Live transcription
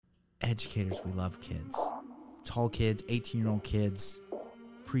educators, we love kids. Tall kids, 18-year-old kids,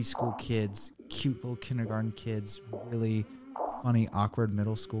 preschool kids, cute little kindergarten kids, really funny, awkward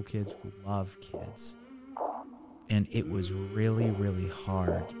middle school kids. We love kids. And it was really, really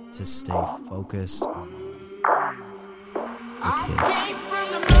hard to stay focused on the kids.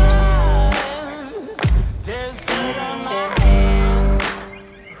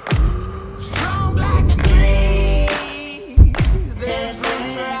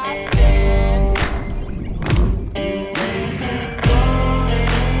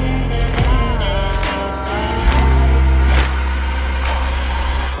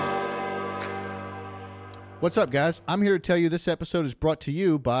 What's up, guys? I'm here to tell you this episode is brought to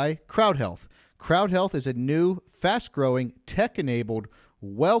you by Crowd Health. Crowd Health is a new, fast-growing, tech-enabled,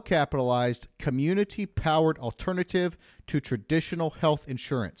 well-capitalized, community-powered alternative to traditional health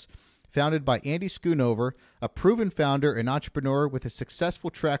insurance. Founded by Andy Schoonover, a proven founder and entrepreneur with a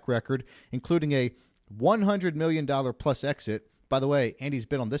successful track record, including a $100 million plus exit. By the way, Andy's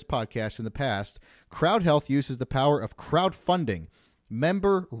been on this podcast in the past. Crowd Health uses the power of crowdfunding,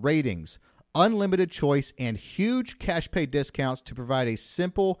 member ratings, unlimited choice, and huge cash pay discounts to provide a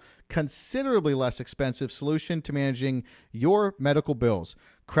simple, considerably less expensive solution to managing your medical bills.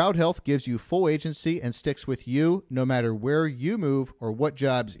 Crowd Health gives you full agency and sticks with you no matter where you move or what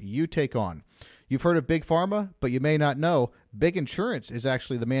jobs you take on. You've heard of Big Pharma, but you may not know Big Insurance is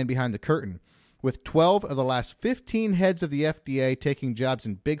actually the man behind the curtain. With 12 of the last 15 heads of the FDA taking jobs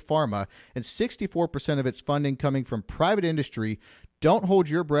in Big Pharma and 64% of its funding coming from private industry, don't hold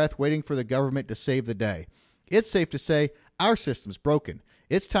your breath waiting for the government to save the day. It's safe to say our system's broken.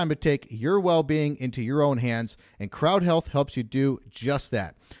 It's time to take your well-being into your own hands, and Crowd Health helps you do just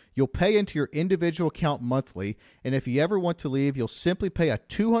that. You'll pay into your individual account monthly, and if you ever want to leave, you'll simply pay a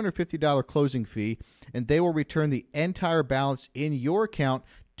 $250 closing fee, and they will return the entire balance in your account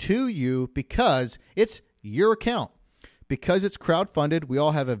to you because it's your account. Because it's crowdfunded, we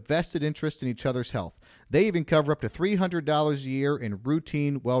all have a vested interest in each other's health. They even cover up to $300 a year in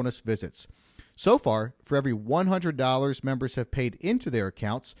routine wellness visits. So far, for every $100 members have paid into their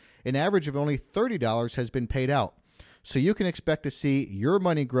accounts, an average of only $30 has been paid out. So you can expect to see your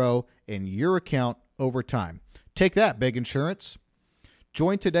money grow in your account over time. Take that, Big Insurance.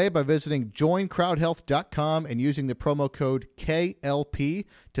 Join today by visiting joincrowdhealth.com and using the promo code KLP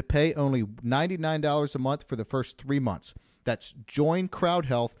to pay only $99 a month for the first 3 months. That's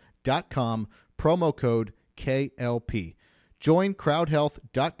joincrowdhealth.com, promo code KLP.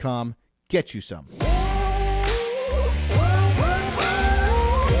 Joincrowdhealth.com. Get you some.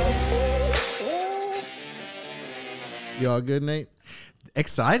 You all good, Nate?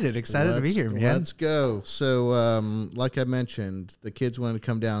 Excited to be here, man. Let's go. So, like I mentioned, the kids wanted to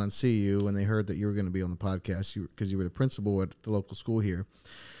come down and see you when they heard that you were going to be on the podcast because you were the principal at the local school here,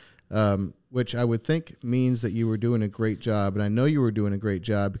 which I would think means that you were doing a great job. And I know you were doing a great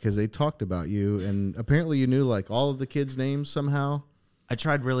job because they talked about you, and apparently you knew like all of the kids' names somehow. I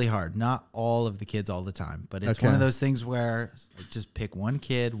tried really hard. Not all of the kids all the time, but it's one of those things where just pick one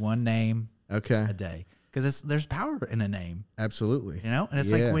kid, one name a day. Because there's power in a name. Absolutely. And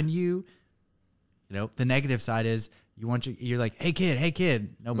it's like when the negative side is you're like, hey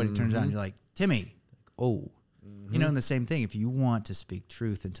kid. Nobody turns on. You're like, Timmy. And the same thing. If you want to speak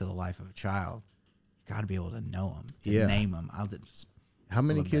truth into the life of a child, you got to be able to know them, name them. How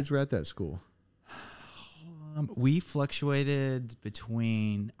many kids were at that school? We fluctuated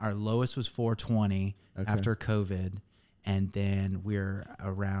between, our lowest was 420 after COVID. And then we're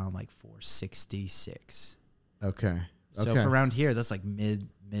around like 466. Okay. So for around here, that's like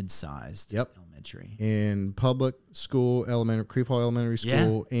mid-sized elementary. In public school, Creve Hall Elementary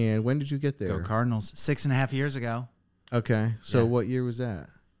School. Yeah. And when did you get there? Go Cardinals. 6.5 years ago. Okay. So what year was that?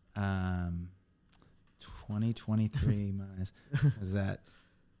 2023 minus, was that?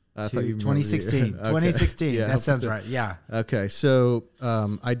 I thought you 2016. 2016. Yeah, that sounds right. Yeah. Okay. So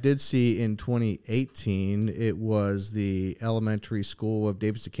I did see in 2018 it was the elementary school of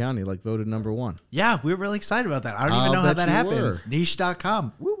Davidson County voted #1. Yeah, we were really excited about that. I don't even know how that happens.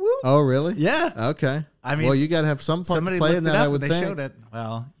 Niche.com. Woo woo. Oh, really? Yeah. Okay. I mean, well, you got to have some part to play in that. I would think. They showed it.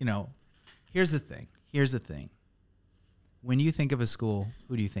 Well, here's the thing. When you think of a school,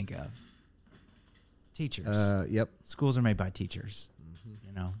 who do you think of? Teachers. Yep. Schools are made by teachers.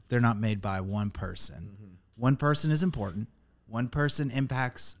 They're not made by one person. One person is important. One person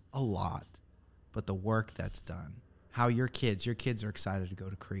impacts a lot. But the work that's done, how your kids are excited to go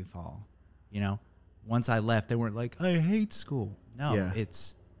to Creve Hall. Once I left, they weren't like, I hate school. No,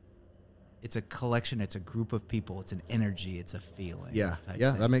 it's it's a collection, it's a group of people, it's an energy, it's a feeling. Yeah, type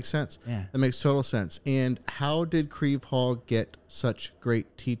yeah, thing. that makes sense. Yeah. That makes total sense. And how did Creve Hall get such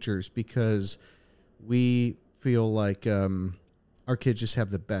great teachers? Because we feel like our kids just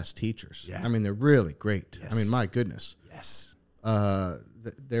have the best teachers. Yeah. I mean, they're really great. Yes. I mean, my goodness. Yes.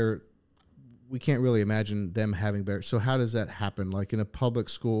 We can't really imagine them having better. So how does that happen? Like in a public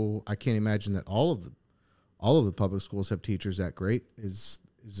school, I can't imagine that all of the public schools have teachers that great. Does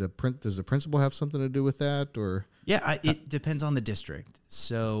the principal have something to do with that, or? Yeah, it depends on the district.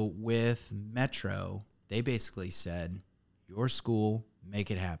 So with Metro, they basically said, your school, make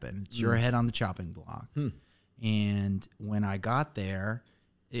it happen. It's your head on the chopping block. And when I got there,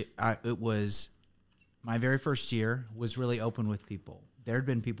 it was my very first year was really open with people. There had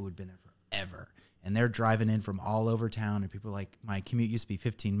been people who'd been there forever, and they're driving in from all over town, and people are like, my commute used to be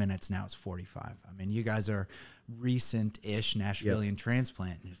 15 minutes, now it's 45. I mean, you guys are recent-ish Nashvilleian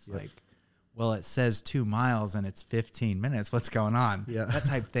transplant, and it's like, well, it says 2 miles and it's 15 minutes. What's going on? Yeah. That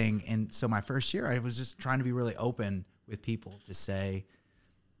type thing. And so my first year, I was just trying to be really open with people to say,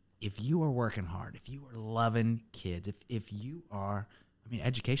 if you are working hard, if you are loving kids, if you are, I mean,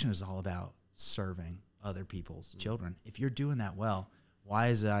 education is all about serving other people's children. If you're doing that well, why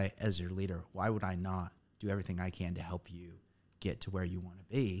is I, as your leader, why would I not do everything I can to help you get to where you want to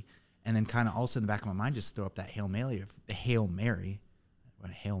be? And then kind of also in the back of my mind, just throw up that Hail Mary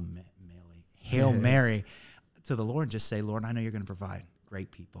to the Lord, just say, Lord, I know you're going to provide great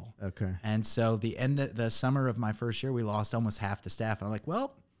people. Okay. And so the summer of my first year, we lost almost half the staff. And I'm like,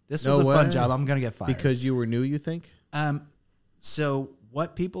 well, this was a fun job. I'm going to get fired. Because you were new, you think? So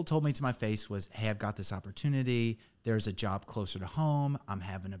what people told me to my face was, hey, I've got this opportunity. There's a job closer to home. I'm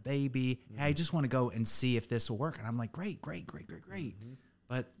having a baby. Hey, I just want to go and see if this will work. And I'm like, great.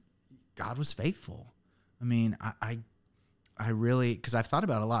 But God was faithful. I mean, I really, because I've thought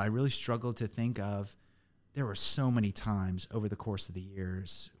about it a lot, I really struggled to think of, there were so many times over the course of the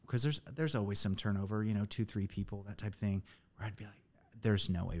years, because there's always some turnover, 2-3 people, that type of thing, where I'd be like,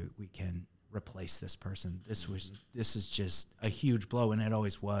 there's no way we can replace this person. This is just a huge blow, and it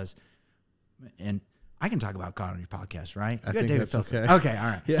always was. And I can talk about God on your podcast, right? I think that's okay. Okay, all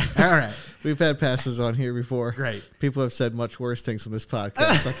right. Yeah. All right. We've had passes on here before. Great. People have said much worse things on this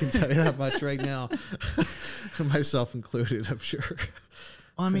podcast. I can tell you that much right now. Myself included, I'm sure.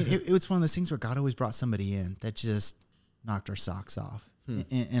 Well, I mean, it was one of those things where God always brought somebody in that just knocked our socks off.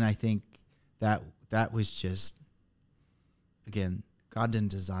 And I think that was just, again, God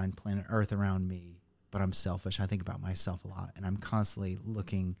didn't design planet Earth around me, but I'm selfish. I think about myself a lot, and I'm constantly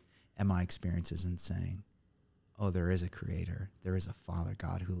looking at my experiences and saying, oh, there is a creator. There is a Father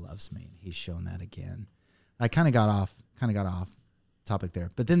God who loves me, and he's shown that again. I kind of got off topic there.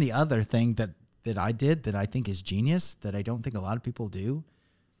 But then the other thing that I did that I think is genius, that I don't think a lot of people do,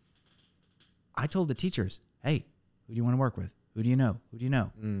 I told the teachers, hey, who do you want to work with? Who do you know? Who do you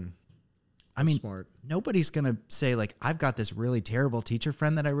know? I mean, smart. Nobody's going to say, like, I've got this really terrible teacher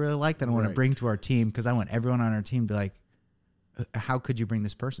friend that I really like that I want to bring to our team, because I want everyone on our team to be like, how could you bring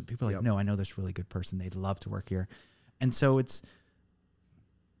this person? People are like, no, I know this really good person. They'd love to work here. And so it's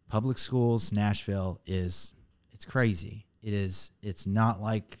public schools, Nashville it's crazy. It's not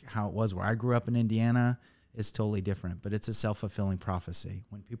like how it was where I grew up in Indiana. It's totally different, but it's a self-fulfilling prophecy.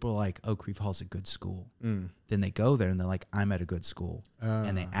 When people are like, oh, Creve Hall's a good school, then they go there and they're like, I'm at a good school.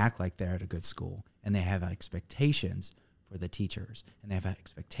 And they act like they're at a good school. And they have expectations for the teachers, and they have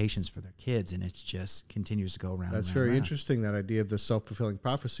expectations for their kids, and it just continues to go around. That's very interesting, that idea of the self-fulfilling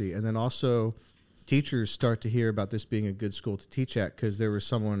prophecy. And then also teachers start to hear about this being a good school to teach at, because there was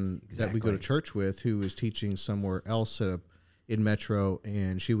someone that we go to church with who was teaching somewhere else in Metro,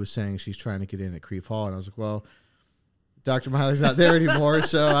 and she was saying she's trying to get in at Creve Hall. And I was like, well, Dr. Miley's not there anymore,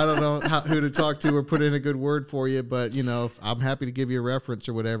 so I don't know who to talk to or put in a good word for you. But, I'm happy to give you a reference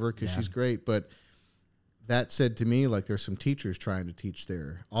or whatever, because she's great. But that said to me, like, there's some teachers trying to teach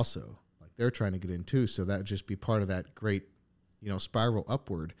there also. Like, they're trying to get in too. So that would just be part of that great, spiral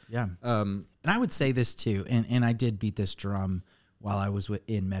upward. Yeah. And I would say this too, and I did beat this drum while I was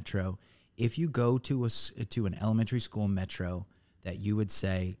in Metro. If you go to an elementary school in Metro that you would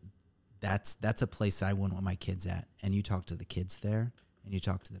say, that's a place that I wouldn't want my kids at, and you talk to the kids there and you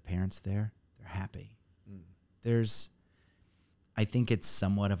talk to the parents there, they're happy. I think it's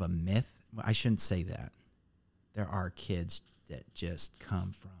somewhat of a myth. I shouldn't say that. There are kids that just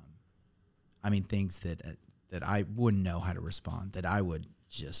come from, things that I wouldn't know how to respond, that I would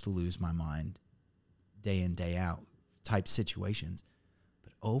just lose my mind day in, day out type situations.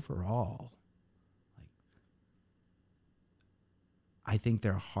 But overall, I think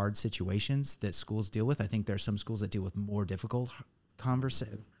there are hard situations that schools deal with. I think there are some schools that deal with more difficult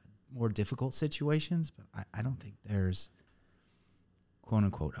more difficult situations, but I don't think there's, quote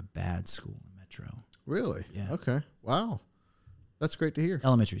unquote, a bad school in Metro. Really? Yeah. Okay. Wow. That's great to hear.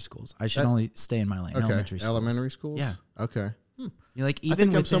 Elementary schools. I should only stay in my lane. Okay. Elementary schools. Yeah. Okay. You're like, I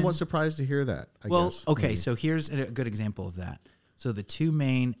think I'm somewhat surprised to hear that. I guess. Okay. Maybe. So here's a good example of that. So the two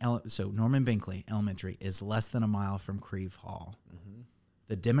main, so Norman Binkley Elementary is less than a mile from Creve Hall. Mm-hmm.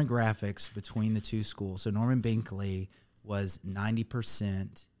 The demographics between the two schools. So Norman Binkley was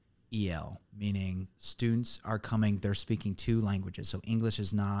 90% EL, meaning students are coming, they're speaking two languages. So English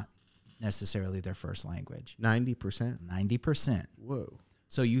is not necessarily their first language. 90%? 90%. Whoa.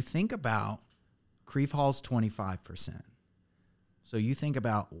 So you think about Creve Hall's 25%. So you think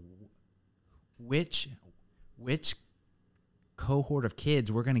about which cohort of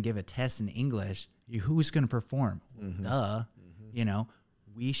kids we're going to give a test in English, who's going to perform? Mm-hmm.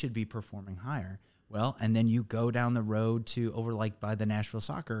 We should be performing higher. Well, and then you go down the road to over like by the Nashville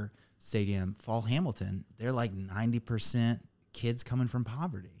Soccer Stadium, Fall Hamilton, they're like 90% kids coming from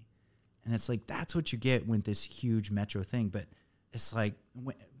poverty. And it's like, that's what you get with this huge metro thing. But it's like,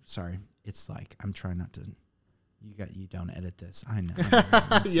 I'm trying not to, you don't edit this. I know.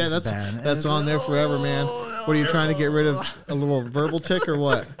 Yeah, that's on there forever, man. What are you trying to get rid of? A little verbal tick or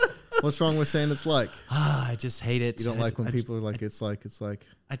what? What's wrong with saying it's like? I just hate it. You don't like when people are like, it's like.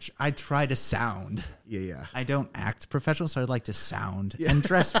 I try to sound. Yeah. I don't act professional, so I like to sound and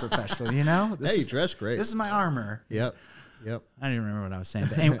dress professional, you You dress great. This is my armor. Yep. I didn't remember what I was saying.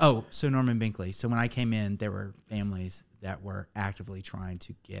 But anyway, so Norman Binkley. So when I came in, there were families that were actively trying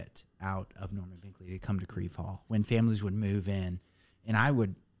to get out of Norman Binkley to come to Creve Hall. When families would move in, and I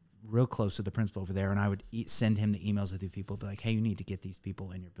would real close to the principal over there, and I would send him the emails of the people, be like, hey, you need to get these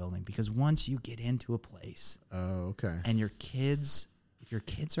people in your building. Because once you get into a place and your kids, if your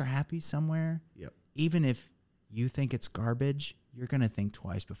kids are happy somewhere, even if you think it's garbage, you're going to think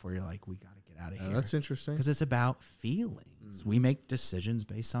twice before you're like, we got to get out of here. That's interesting. Because it's about feelings. Mm-hmm. We make decisions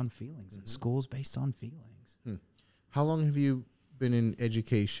based on feelings, and schools based on feelings. How long have you been in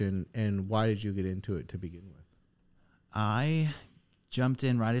education, and why did you get into it to begin with? I jumped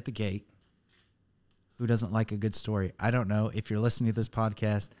in right at the gate. Who doesn't like a good story? I don't know. If you're listening to this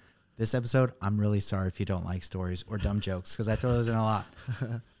podcast, this episode, I'm really sorry if you don't like stories or dumb jokes, because I throw those in a lot.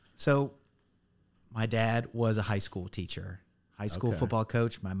 So my dad was a high school teacher, high school football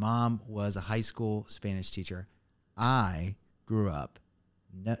coach. My mom was a high school Spanish teacher. I grew up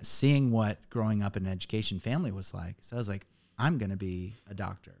seeing what growing up in an education family was like. So I was like, I'm going to be a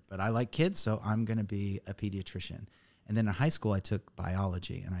doctor, but I like kids, so I'm going to be a pediatrician. And then in high school, I took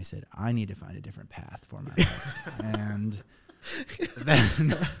biology, and I said, I need to find a different path for my life. And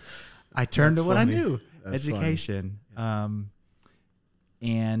then I turned to what I knew, education. And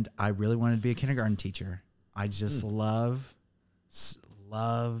I really wanted to be a kindergarten teacher. I just love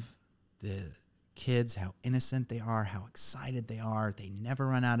the kids, how innocent they are, how excited they are. They never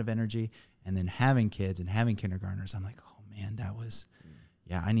run out of energy. And then having kids and having kindergartners, I'm like, oh, man, that was...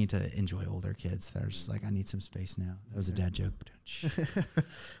 Yeah, I need to enjoy older kids. They're just like, I need some space now. That was a dad joke.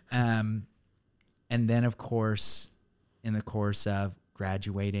 And then, of course, in the course of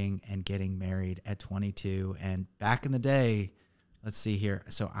graduating and getting married at 22, and back in the day, let's see here.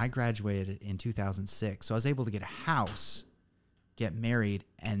 So I graduated in 2006. So I was able to get a house, get married,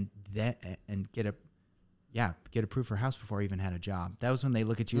 and get approved for a house before I even had a job. That was when they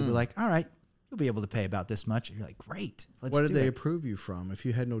look at you and be like, all right, you'll be able to pay about this much. And you're like, great. What did they approve you from if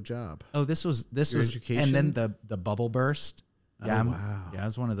you had no job? Oh, this was education? And then the bubble burst. Yeah, wow. Yeah, I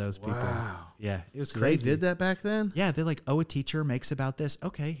was one of those people. Wow. Yeah, it was So crazy. they did that back then? Yeah, they're like, oh, a teacher makes about this.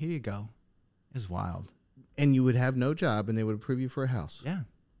 Okay, here you go. It was wild. And you would have no job, and they would approve you for a house? Yeah.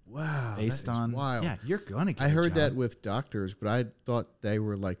 Wow. Based on wild. Yeah, you're gonna get I heard a job. that with doctors, but I thought they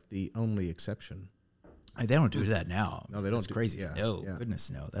were like the only exception. They don't do that now. No, they don't. That's crazy. Yeah, No, yeah. goodness,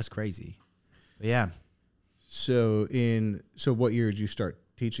 no. That's crazy. But yeah. So what year did you start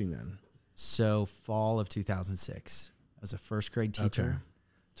teaching then? So fall of 2006. I was a first grade teacher. Okay.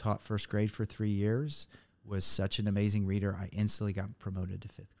 Taught first grade for 3 years. Was such an amazing reader. I instantly got promoted to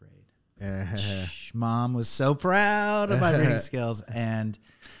 5th grade. Mom was so proud of my reading skills. And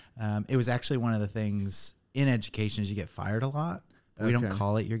it was actually one of the things in education is you get fired a lot. We don't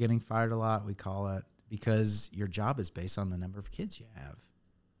call it you're getting fired a lot. We call it because your job is based on the number of kids you have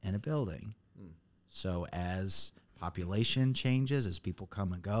in a building. So as population changes, as people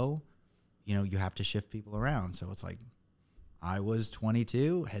come and go, you have to shift people around. So it's like I was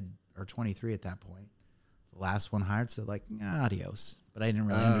 22, or 23 at that point. The last one hired said like, adios. But I didn't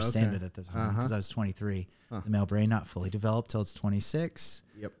really understand it at the time because I was 23. The male brain not fully developed till it's 26.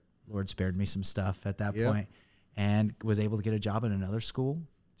 Yep. Lord spared me some stuff at that point, and was able to get a job at another school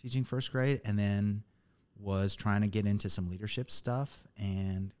teaching first grade, and then was trying to get into some leadership stuff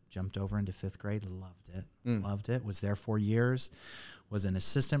and jumped over into fifth grade. Loved it. Was there 4 years. Was an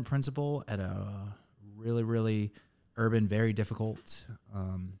assistant principal at a really, really urban, very difficult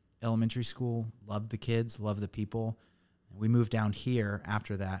elementary school. Loved the kids, loved the people. We moved down here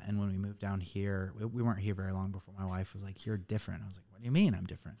after that, and when we moved down here, we weren't here very long before my wife was like, "You're different." I was like, "What do you mean I'm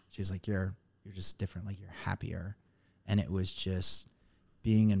different?" She's like, "You're just different, like you're happier." And it was just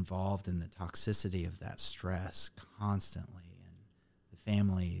being involved in the toxicity of that stress constantly, and the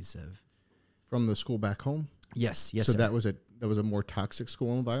families of From the school back home? Yes, So sir. that was a more toxic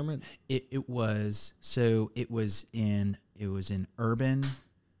school environment? It was in urban,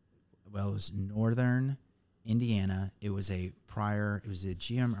 well, it was northern Indiana. It was a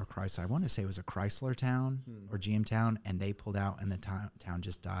GM or Chrysler. I want to say it was a Chrysler town or GM town, and they pulled out, and the town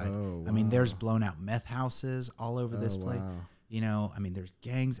just died. Oh, I mean, wow. there's blown out meth houses all over this place. Wow. You know, I mean, there's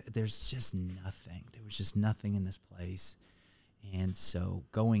gangs. There's just nothing. There was just nothing in this place. And so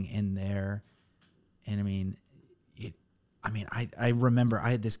going in there, and I remember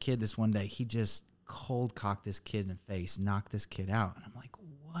I had this kid this one day. He just cold cocked this kid in the face, knocked this kid out. And I'm like,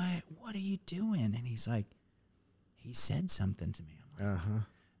 what are you doing? And he's like, he said something to me. I'm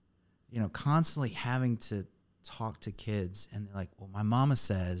like, constantly having to talk to kids. And they're like, well, my mama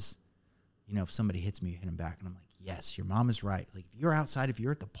says, if somebody hits me, you hit him back. And I'm like, yes, your mom is right. Like, if you're outside, if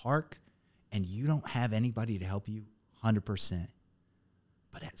you're at the park and you don't have anybody to help you, 100%.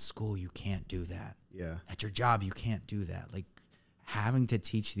 But at school, you can't do that. Yeah. At your job, you can't do that. Like, having to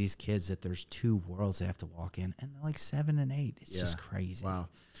teach these kids that there's two worlds they have to walk in, and they're like 7 and 8. It's just crazy. Wow.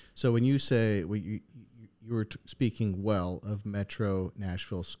 So when you say you were speaking well of Metro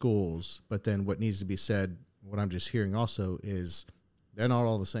Nashville schools, but then what needs to be said, what I'm just hearing also is they're not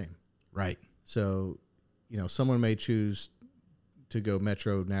all the same. Right. So, someone may choose to go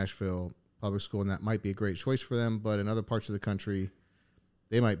Metro Nashville public school, and that might be a great choice for them. But in other parts of the country,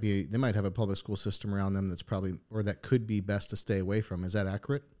 they might have a public school system around them that could be best to stay away from. Is that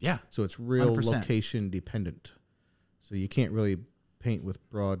accurate? Yeah. So it's real 100%. location dependent. So you can't really paint with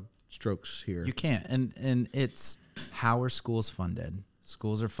broad strokes here. You can't. And it's how are schools funded?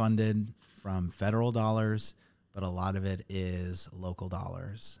 Schools are funded from federal dollars, but a lot of it is local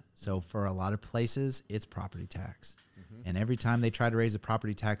dollars. So for a lot of places, it's property tax. Mm-hmm. And every time they try to raise a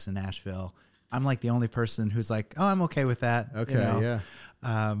property tax in Nashville, I'm like the only person who's like, oh, I'm okay with that. Okay, yeah.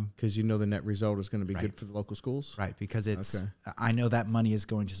 Because the net result is going to be good for the local schools? Right, because I know that money is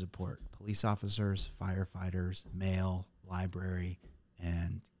going to support police officers, firefighters, mail, library,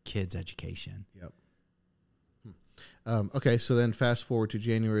 and kids' education. Yep. Okay, so then fast forward to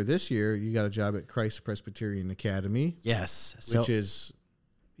January this year, you got a job at Christ Presbyterian Academy. Yes. Which is,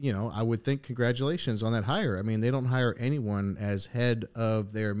 I would think congratulations on that hire. I mean, they don't hire anyone as head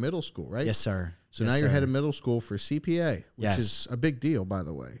of their middle school, right? Yes, sir. So now you're head of middle school for CPA, which is a big deal, by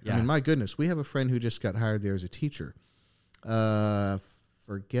the way. Yeah. I mean, my goodness, we have a friend who just got hired there as a teacher.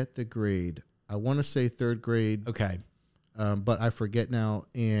 Forget the grade. I want to say third grade. Okay. But I forget now,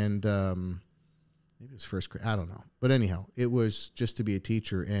 and maybe it was first grade. I don't know. But anyhow, it was just to be a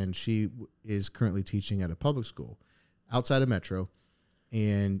teacher, and she is currently teaching at a public school outside of Metro.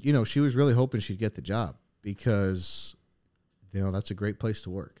 And, she was really hoping she'd get the job because, that's a great place to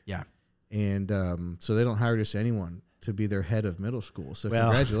work. Yeah. And so they don't hire just anyone to be their head of middle school. So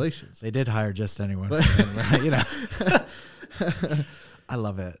congratulations. They did hire just anyone. I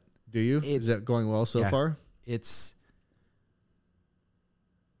love it. Do you? Is that going well so far?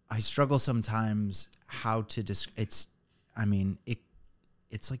 I struggle sometimes how to it's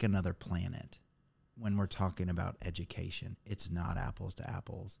like another planet when we're talking about education. It's not apples to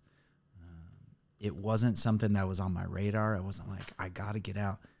apples. It wasn't something that was on my radar. I wasn't like, I got to get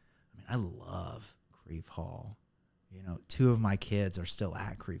out. I love Creve Hall. 2 of my kids are still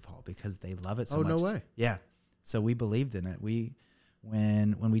at Creve Hall because they love it so much. Oh, no way. Yeah. So we believed in it.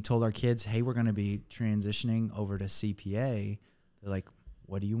 When we told our kids, hey, we're going to be transitioning over to CPA, they're like,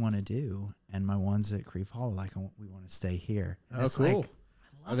 what do you want to do? And my ones at Creve Hall were like, we want to stay here. And oh, cool. Like,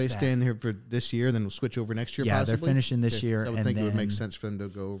 are they staying here for this year and then we'll switch over next year? Yeah, possibly? They're finishing this year. I would think it would make sense for them to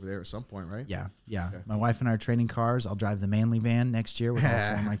go over there at some point, right? Yeah, yeah. Okay. My wife and I are trading cars. I'll drive the Manly van next year with all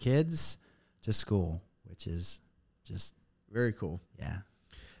 4 of my kids to school, which is just very cool. Yeah.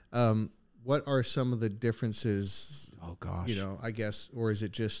 What are some of the differences? Oh gosh. I guess, or is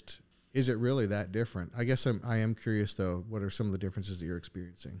it really that different? I guess I am curious though. What are some of the differences that you're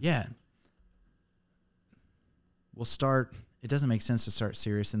experiencing? Yeah. We'll start. It doesn't make sense to start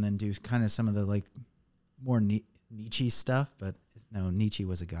serious and then do kind of some of the more Nietzsche stuff, but no, Nietzsche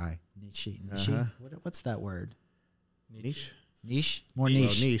was a guy. Nietzsche. Uh-huh. What's that word? Niche. Niche? More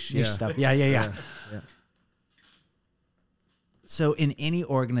niche. niche Yeah. stuff. Yeah. Yeah. So in any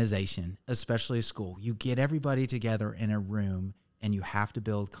organization, especially a school, you get everybody together in a room and you have to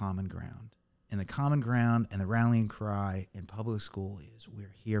build common ground. And the common ground and the rallying cry in public school is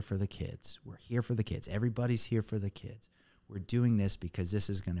we're here for the kids. We're here for the kids. Everybody's here for the kids. We're doing this because this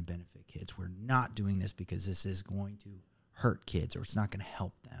is going to benefit kids. We're not doing this because this is going to hurt kids or it's not going to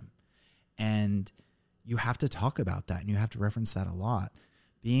help them. And you have to talk about that and you have to reference that a lot.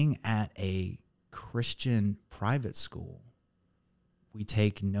 Being at a Christian private school, we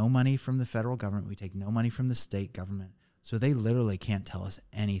take no money from the federal government. We take no money from the state government. So they literally can't tell us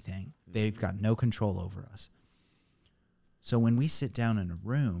anything. They've got no control over us. So when we sit down in a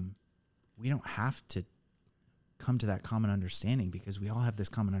room, we don't have to come to that common understanding because we all have this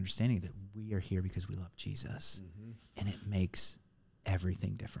common understanding that we are here because we love Jesus. Mm-hmm. And it makes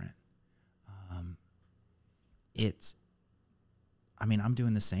everything different. I'm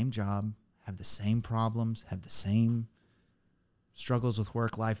doing the same job, have the same problems, have the same struggles with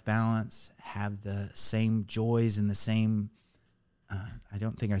work-life balance, have the same joys and the same, I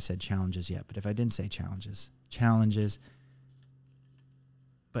don't think I said challenges yet, but if I didn't say challenges,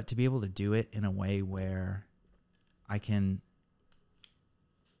 but to be able to do it in a way where I can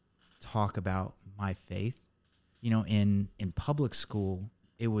talk about my faith, in public school,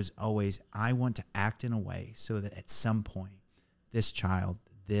 it was always, I want to act in a way so that at some point, this child,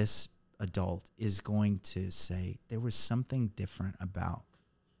 this adult is going to say there was something different about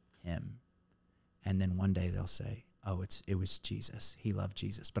him, and then one day they'll say, "Oh, it was Jesus. He loved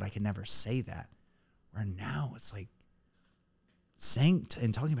Jesus." But I can never say that. Where now it's like saying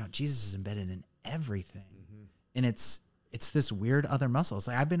and talking about Jesus is embedded in everything, and it's this weird other muscle. It's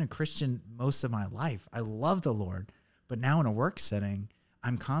like I've been a Christian most of my life. I love the Lord, but now in a work setting,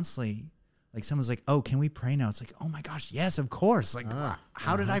 I'm constantly. Like someone's like, "Oh, can we pray now?" It's like, "Oh my gosh, yes, of course!" Like,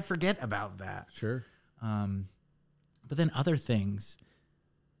 how did I forget about that? Sure. But then other things.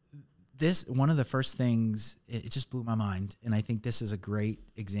 One of the first things, it just blew my mind, and I think this is a great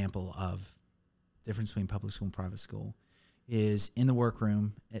example of difference between public school and private school. Is in the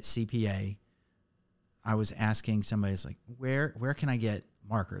workroom at CPA. I was asking somebody, it's like, where can I get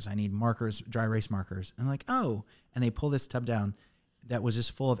markers? I need markers, dry erase markers. And I'm like, oh, and they pull this tub down that was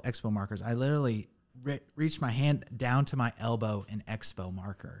just full of Expo markers. I literally reached my hand down to my elbow in Expo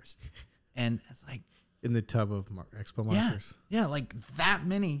markers. And it's like... In the tub of Expo markers? Yeah, like that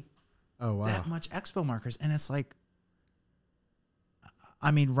many. Oh, wow. That much Expo markers. And it's like...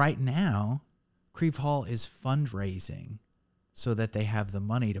 right now, Creve Hall is fundraising so that they have the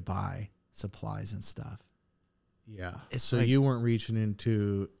money to buy supplies and stuff. Yeah. So like, you weren't reaching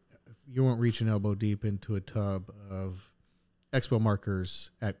elbow deep into a tub of Expo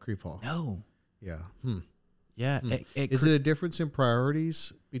markers at Creve Hall. No. Yeah. Yeah. Is it a difference in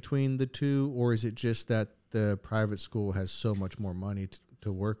priorities between the two, or is it just that the private school has so much more money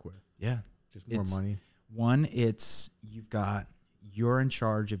to work with? Yeah. Just more money. One, you're in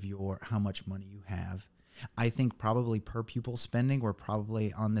charge of how much money you have. I think probably per pupil spending, we're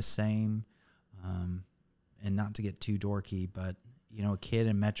probably on the same, and not to get too dorky, but a kid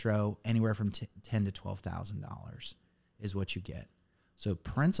in Metro, anywhere from $10,000 to $12,000 is what you get. So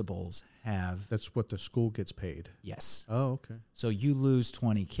principals have... That's what the school gets paid? Yes. Oh, okay. So you lose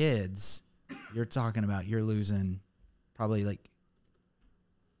 20 kids, you're talking about you're losing probably like,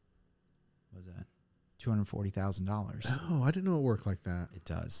 what was that? $240,000. Oh, I didn't know it worked like that. It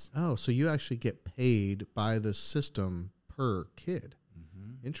does. Oh, so you actually get paid by the system per kid.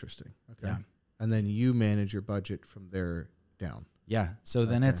 Mm-hmm. Interesting. Okay. Yeah. And then you manage your budget from there down. Yeah. So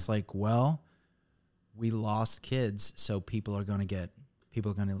then it's like, well, we lost kids, so people are going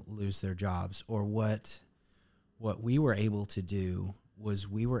to lose their jobs. Or what we were able to do was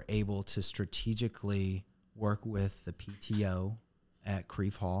we were able to strategically work with the PTO at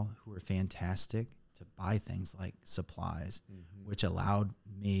Creve Hall, who were fantastic, to buy things like supplies, which allowed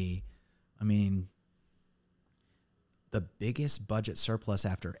me, the biggest budget surplus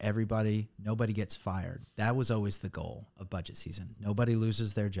after nobody gets fired. That was always the goal of budget season. Nobody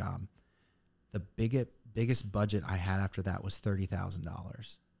loses their job. The biggest budget I had after that was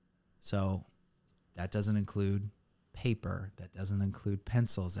 $30,000. So that doesn't include paper. That doesn't include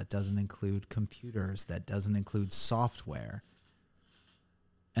pencils. That doesn't include computers. That doesn't include software.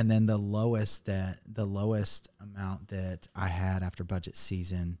 And then the lowest amount that I had after budget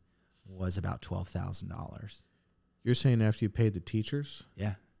season was about $12,000. You're saying after you paid the teachers?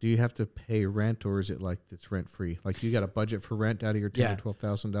 Yeah. Do you have to pay rent, or is it like it's rent free? Like you got a budget for rent out of your $10,000 to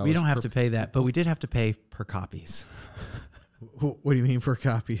 $12,000? We don't have to pay that, but we did have to pay per copies. What do you mean per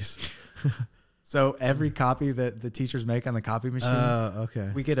copies? So every copy that the teachers make on the copy machine, Okay.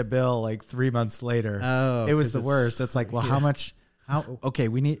 we get a bill like 3 months later. Oh, it was the worst. It's like, well, okay,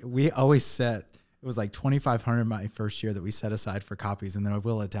 we always set, it was like 2,500 my first year that we set aside for copies, and then I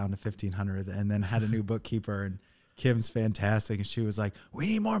will it down to 1,500, and then had a new bookkeeper, and Kim's fantastic, and she was like, we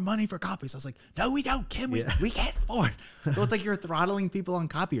need more money for copies. I was like, no, we don't, Kim. We can't afford. So it's like you're throttling people on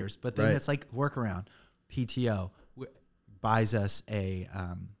copiers, but then it's like workaround. PTO buys us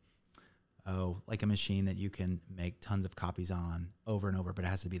like a machine that you can make tons of copies on over and over, but it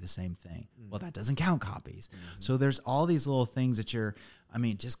has to be the same thing. Well, that doesn't count copies. So there's all these little things that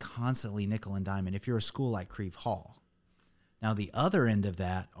just constantly nickel and dime. And if you're a school like Creve Hall, now the other end of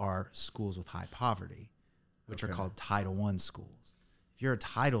that are schools with high poverty, which are called Title I schools. If you're a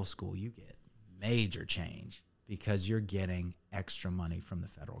title school, you get major change because you're getting extra money from the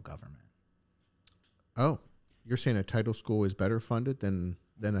federal government. Oh, you're saying a title school is better funded than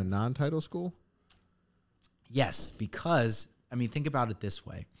a non-title school? Yes, because, think about it this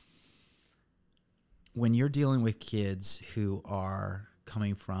way. When you're dealing with kids who are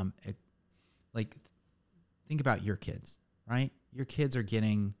coming from, think about your kids, right? Your kids are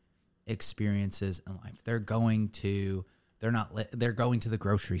getting experiences in life. They're going to the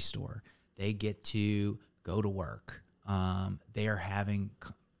grocery store. They get to go to work. They are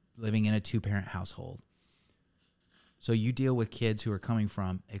living in a 2-parent household. So you deal with kids who are coming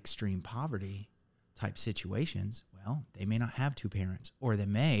from extreme poverty type situations. Well, they may not have 2 parents, or they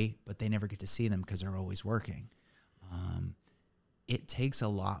may, but they never get to see them because they're always working. It takes a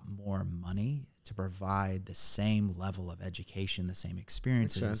lot more money to provide the same level of education, the same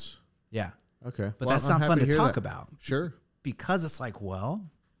experiences. Makes sense. Yeah. Okay. But that's not fun to talk about. Sure. Because it's like, well,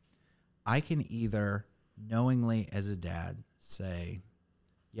 I can either knowingly as a dad say,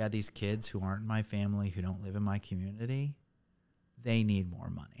 yeah, these kids who aren't in my family, who don't live in my community, they need more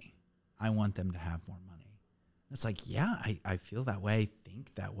money. I want them to have more money. It's like, yeah, I feel that way,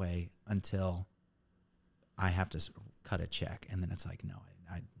 think that way until I have to cut a check. And then it's like, no,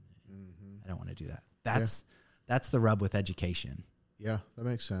 I don't want to do that. That's the rub with education. Yeah, that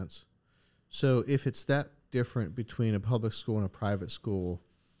makes sense. So if it's that different between a public school and a private school,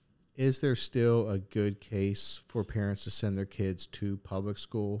 is there still a good case for parents to send their kids to public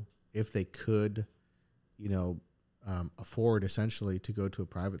school if they could, afford essentially to go to a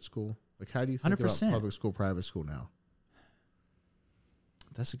private school? Like, how do you think 100%. about public school, private school now?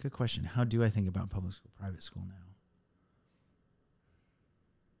 That's a good question. How do I think about public school, private school now?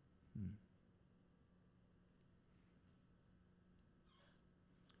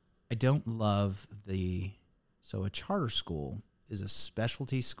 I don't love so a charter school is a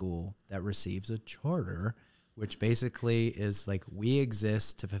specialty school that receives a charter, which basically is like, we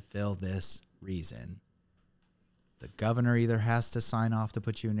exist to fulfill this reason. The governor either has to sign off to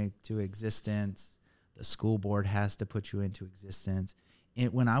put you into existence. The school board has to put you into existence.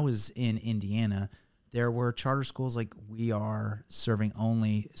 When I was in Indiana, there were charter schools like, we are serving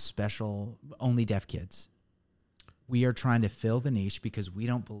only deaf kids. We are trying to fill the niche because we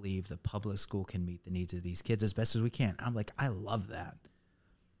don't believe the public school can meet the needs of these kids as best as we can. I'm like, I love that.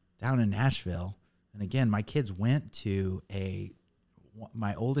 Down in Nashville, and again, my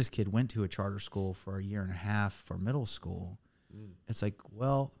oldest kid went to a charter school for a year and a half for middle school. It's like,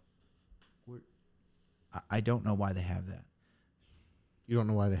 well, I don't know why they have that. You don't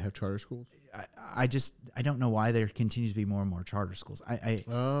know why they have charter schools? I don't know why there continues to be more and more charter schools.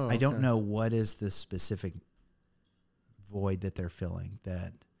 I don't know what is the specific void that they're filling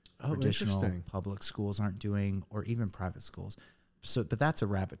that traditional public schools aren't doing, or even private schools. So, but that's a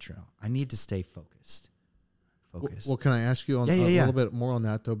rabbit trail. I need to stay focused. Well, can I ask you a little bit more on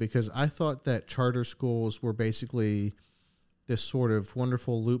that, though? Because I thought that charter schools were basically this sort of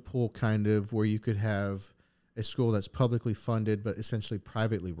wonderful loophole kind of where you could have a school that's publicly funded but essentially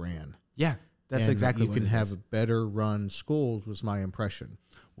privately ran. Yeah, that's exactly what you can have a better run schools, was my impression.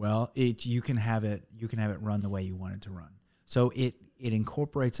 Well, you can have it run the way you want it to run. So it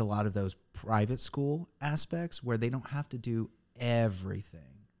incorporates a lot of those private school aspects where they don't have to do everything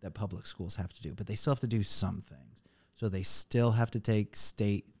that public schools have to do, but they still have to do some things. So they still have to take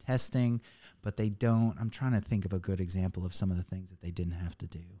state testing, but they don't. I'm trying to think of a good example of some of the things that they didn't have to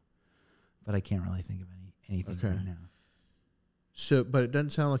do, but I can't really think of anything right now. So, but it doesn't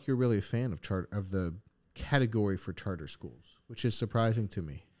sound like you're really a fan of the category for charter schools, which is surprising to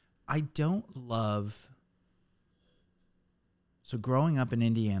me. I don't love. So growing up in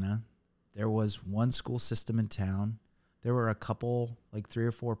Indiana, there was one school system in town. There were a couple, like 3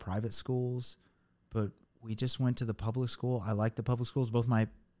 or 4 private schools, but we just went to the public school. I like the public schools. Both my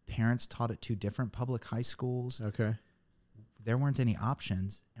parents taught at 2 different public high schools. Okay. there weren't any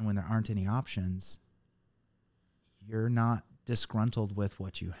options. And when there aren't any options, you're not disgruntled with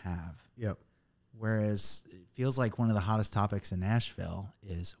what you have. Yep. Whereas it feels like one of the hottest topics in Nashville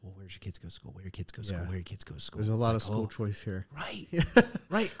is, well, where's your kids go to school? Where your kids go to school? Yeah. Where your kids go to school? There's a lot of school choice here. Right.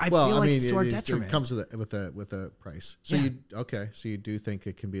 Right. I feel like it's to our detriment. It comes with a price. So Yeah. So you do think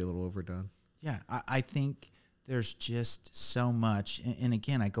it can be a little overdone? Yeah. I think there's just so much. And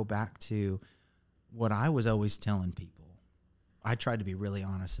again, I go back to what I was always telling people. I tried to be really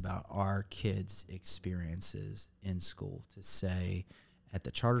honest about our kids' experiences in school, to say at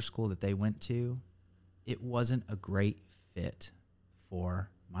the charter school that they went to, it wasn't a great fit for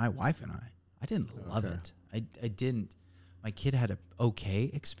my wife and I. I didn't love it. I didn't. My kid had an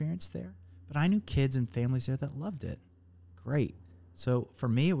okay experience there, but I knew kids and families there that loved it. Great. So for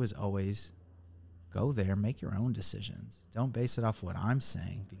me, it was always go there, make your own decisions. Don't base it off what I'm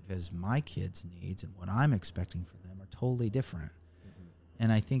saying, because my kids' needs and what I'm expecting from them are totally different. Mm-hmm.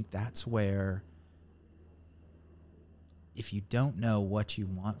 And I think that's where, if you don't know what you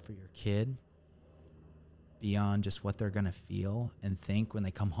want for your kid beyond just what they're going to feel and think when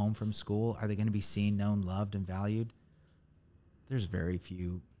they come home from school, are they going to be seen, known, loved, and valued? There's very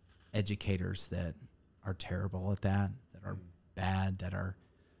few educators that are terrible at that are bad, that are,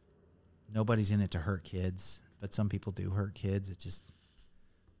 nobody's in it to hurt kids, but some people do hurt kids. It just,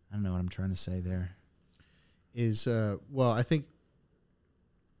 I don't know what I'm trying to say there. Is, I think,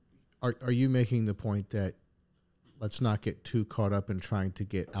 are you making the point that let's not get too caught up in trying to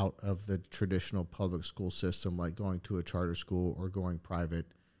get out of the traditional public school system, like going to a charter school or going private,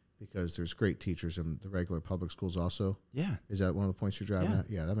 because there's great teachers in the regular public schools also? Yeah. Is that one of the points you're driving at?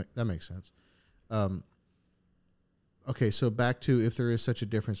 Yeah, that makes sense. Okay, so back to, if there is such a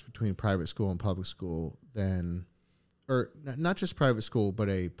difference between private school and public school, then, or not just private school, but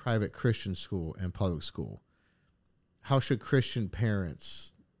a private Christian school and public school, how should Christian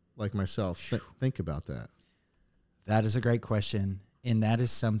parents like myself think about that? That is a great question, and that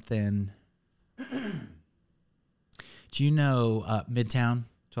is something. Do you know Midtown,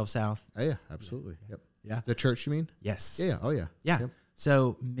 12 South? Oh, yeah, absolutely. Yep. Yeah. The church, you mean? Yes. Yeah. Oh, yeah. Yeah. Yep.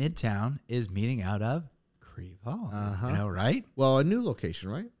 So Midtown is meeting out of Creve Hall. Uh-huh. You know, right? Well, a new location,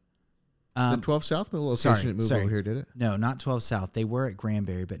 right? The 12 South location it moved over here, did it? No, not 12 South. They were at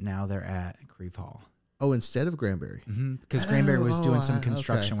Granbury, but now they're at Creve Hall. Oh, instead of Granbury? Mm-hmm. Because Granbury was doing some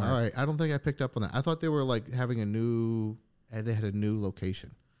construction work. All right. I don't think I picked up on that. I thought they were like having they had a new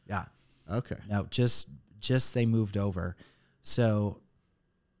location. Yeah. Okay. No, just they moved over. So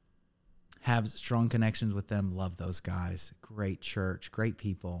have strong connections with them. Love those guys. Great church, great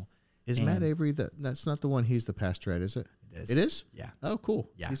people. Is Matt Avery that's not the one he's the pastor at, is it? It is. It is? Yeah. Oh, cool.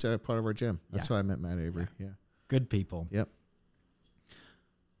 Yeah. He's a part of our gym. That's why I met Matt Avery. Yeah. Good people. Yep.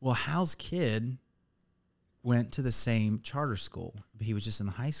 Well, Hal's kid went to the same charter school. He was just in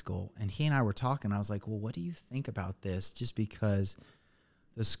the high school, and he and I were talking. I was like, well, what do you think about this? Just because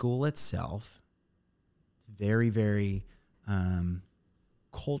the school itself, very, very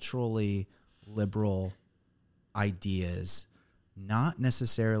culturally liberal ideas, not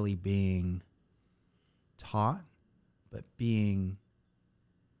necessarily being taught, but being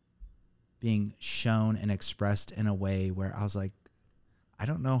shown and expressed in a way where I was like, I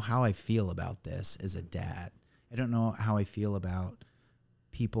don't know how I feel about this as a dad. I don't know how I feel about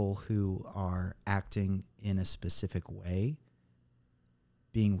people who are acting in a specific way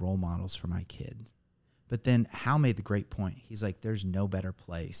being role models for my kids. But then Hal made the great point. He's like, there's no better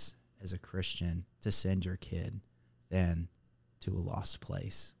place as a Christian to send your kid than to a lost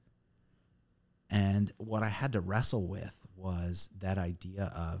place. And what I had to wrestle with was that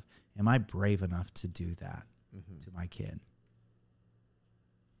idea of, am I brave enough to do that to my kid?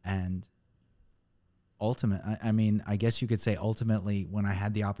 And I guess you could say ultimately, when I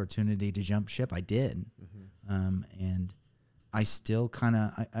had the opportunity to jump ship, I did. And I still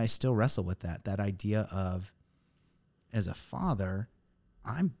I still wrestle with that idea of, as a father,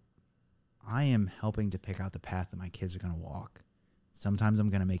 I am helping to pick out the path that my kids are going to walk. Sometimes I'm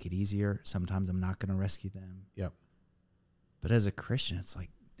going to make it easier. Sometimes I'm not going to rescue them. Yep. But as a Christian, it's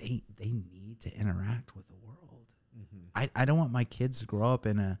like they need to interact with the world. I don't want my kids to grow up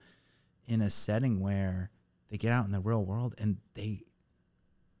in a setting where they get out in the real world and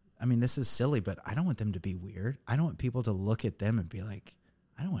this is silly, but I don't want them to be weird. I don't want people to look at them and be like,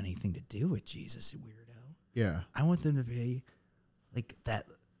 I don't want anything to do with Jesus, you weirdo. Yeah. I want them to be like that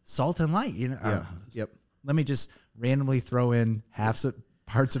salt and light, you know? Yeah. Yep. Let me just randomly throw in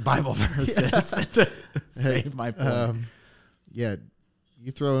parts of Bible verses to save my point. Yeah.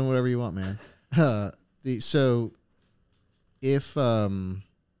 You throw in whatever you want, man.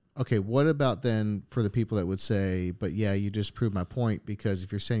 okay, what about then for the people that would say, but yeah, you just proved my point, because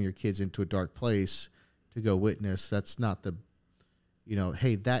if you're sending your kids into a dark place to go witness, that's not the,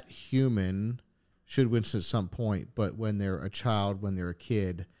 hey, that human should witness at some point, but when they're a child, when they're a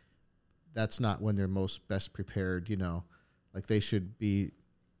kid, that's not when they're most best prepared, like they should be,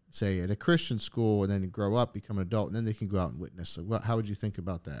 say, at a Christian school and then grow up, become an adult, and then they can go out and witness. So how would you think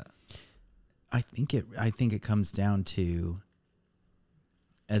about that? I think it comes down to,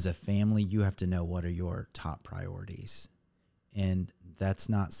 as a family, you have to know what are your top priorities. And that's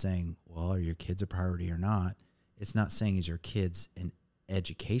not saying, well, are your kids a priority or not? It's not saying, is your kids an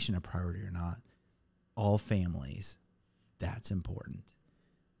education a priority or not? All families, that's important.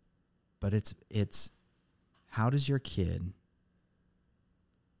 But it's how does your kid,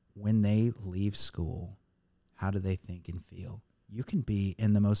 when they leave school, how do they think and feel? You can be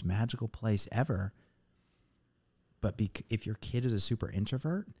in the most magical place ever, but if your kid is a super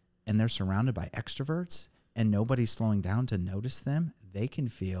introvert and they're surrounded by extroverts and nobody's slowing down to notice them, they can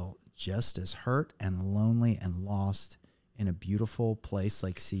feel just as hurt and lonely and lost in a beautiful place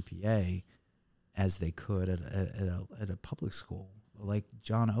like CPA as they could at a public school like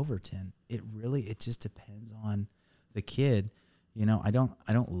John Overton. It just depends on the kid.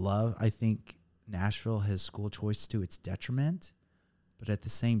 I think Nashville has school choice to its detriment, but at the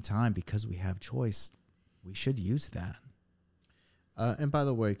same time, because we have choice, we should use that. And by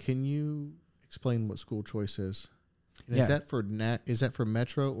the way, can you explain what school choice is? And Yeah. Is that for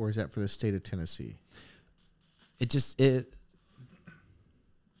Metro, or is that for the state of Tennessee?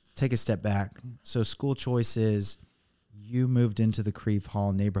 Take a step back. So school choice is, you moved into the Creve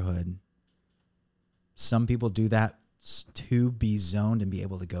Hall neighborhood. Some people do that to be zoned and be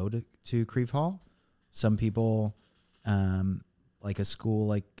able to go to Creve Hall. Some people, like a school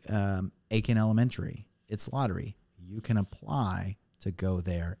like Aiken Elementary, it's lottery. You can apply to go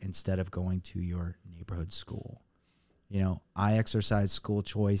there instead of going to your neighborhood school. I exercise school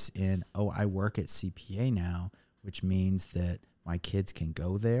choice in, I work at CPA now, which means that my kids can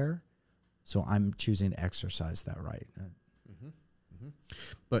go there. So I'm choosing to exercise that right. Mm-hmm. Mm-hmm.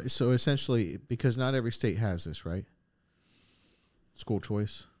 But so essentially, because not every state has this, right? School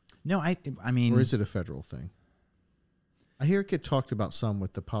choice. No, I mean, or is it a federal thing? I hear it get talked about some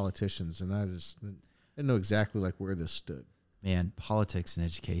with the politicians, and I didn't know exactly like where this stood. Man, politics and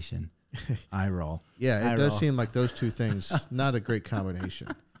education, I roll. Yeah, it does seem like those two things, not a great combination.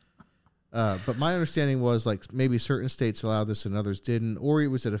 But my understanding was like maybe certain states allowed this and others didn't, or it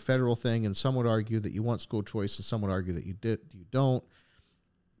was at a federal thing, and some would argue that you want school choice, and some would argue that you don't.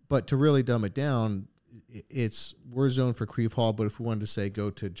 But to really dumb it down, we're zoned for Creve Hall, but if we wanted to say go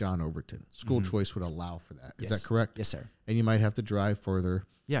to John Overton, school choice would allow for that. Is that correct? Yes, sir. And you might have to drive further.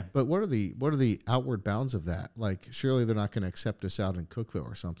 Yeah. But what are the outward bounds of that? Like, surely they're not going to accept us out in Cookeville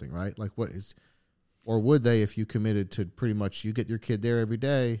or something, right? Like, or would they if you committed to pretty much you get your kid there every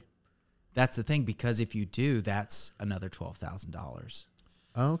day? That's the thing, because if you do, that's another $12,000.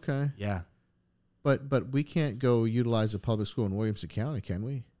 Okay. Yeah. But we can't go utilize a public school in Williamson County, can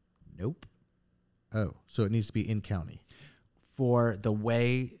we? Nope. Oh, so it needs to be in county. So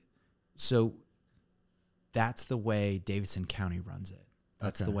that's the way Davidson County runs it.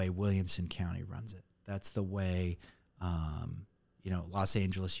 That's the way Williamson County runs it. That's the way, Los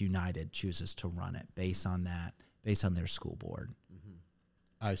Angeles United chooses to run it based on their school board. Mm-hmm.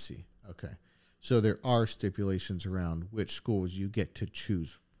 I see. Okay. So there are stipulations around which schools you get to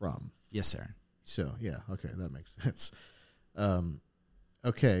choose from. Yes, sir. So, yeah. Okay. That makes sense.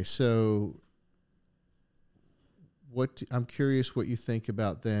 Okay. So I'm curious what you think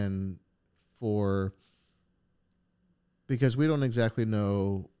about then because we don't exactly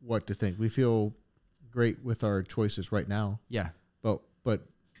know what to think. We feel great with our choices right now. Yeah. But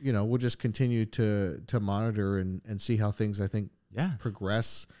we'll just continue to monitor and see how things, I think,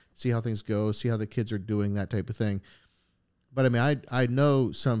 progress, see how things go, see how the kids are doing, that type of thing. But I mean, I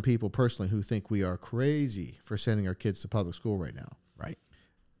know some people personally who think we are crazy for sending our kids to public school right now. Right.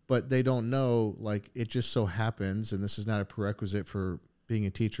 But they don't know, like, it just so happens, and this is not a prerequisite for being a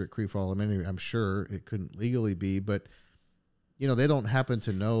teacher at Creve Hall Elementary. I'm sure it couldn't legally be, but they don't happen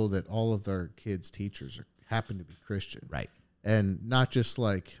to know that all of their kids' teachers happen to be Christian. Right. And not just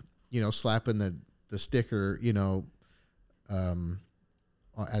like, slapping the sticker,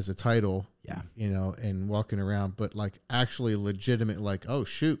 as a title, and walking around, but like actually legitimate, like, oh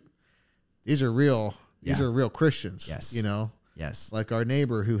shoot, these are real Christians. Yes. Yes. Like our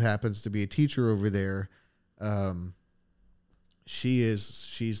neighbor who happens to be a teacher over there,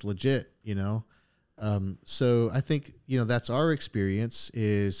 she's legit, So I think, that's our experience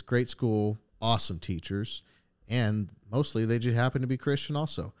is great school, awesome teachers, and mostly they just happen to be Christian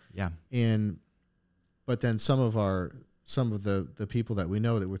also. Yeah. But then some of the people that we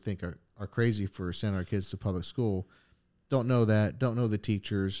know that we think are crazy for sending our kids to public school don't know the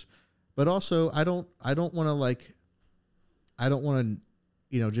teachers. But also I don't want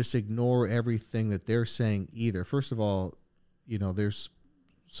to just ignore everything that they're saying either. First of all, there's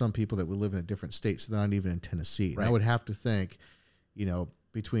some people that would live in a different state, so they're not even in Tennessee. Right. And I would have to think,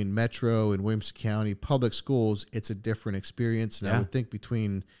 between Metro and Williamson County public schools, it's a different experience. And I would think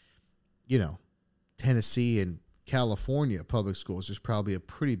between, Tennessee and California public schools, there's probably a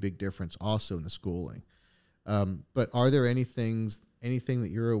pretty big difference also in the schooling. But are there anything that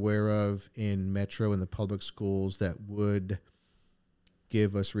you're aware of in Metro and the public schools that would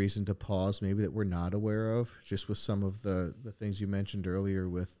give us reason to pause, maybe that we're not aware of, just with some of the things you mentioned earlier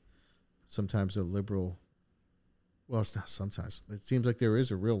with sometimes a liberal, well, it's not sometimes, it seems like there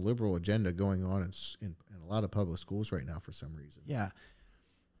is a real liberal agenda going on in a lot of public schools right now for some reason. Yeah.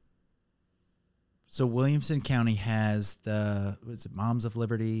 So Williamson County has Moms of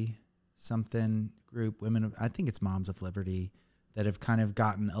Liberty something group, I think it's Moms of Liberty, that have kind of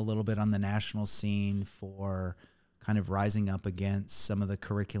gotten a little bit on the national scene for kind of rising up against some of the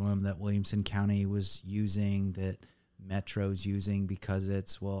curriculum that Williamson County was using, that Metro's using, because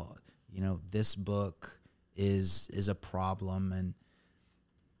it's, this book is a problem. And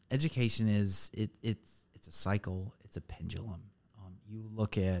education it's a cycle, it's a pendulum. You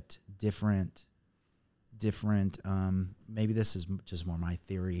look at different maybe this is just more my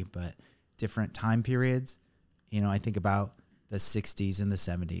theory, but different time periods. I think about the 60s and the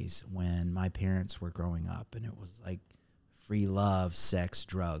 70s when my parents were growing up, and it was like free love, sex,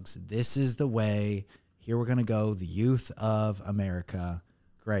 drugs. This is the way. Here we're going to go. The youth of America.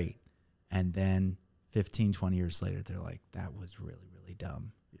 Great. And then 15, 20 years later, they're like, that was really, really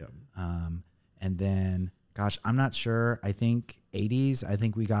dumb. Yep. And then, gosh, I'm not sure. I think 80s, I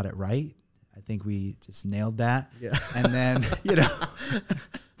think we got it right. I think we just nailed that. Yeah. And then,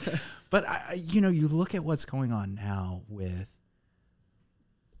 but you look at what's going on now with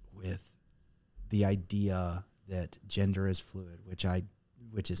the idea that gender is fluid,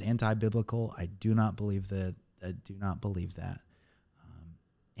 which is anti-biblical. I do not believe that.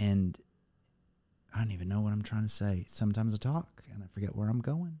 And I don't even know what I'm trying to say. Sometimes I talk and I forget where I'm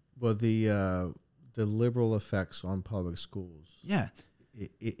going. Well, the liberal effects on public schools. Yeah.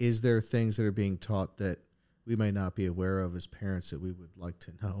 Is there things that are being taught that we may not be aware of as parents that we would like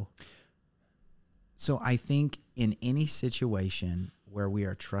to know? So I think in any situation where we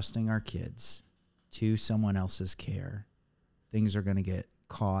are trusting our kids to someone else's care, things are going to get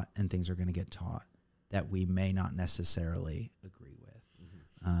caught and things are going to get taught that we may not necessarily agree with.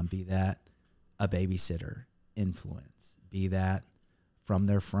 Mm-hmm. Be that a babysitter influence, be that from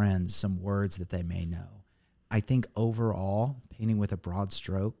their friends, some words that they may know. I think overall, painting with a broad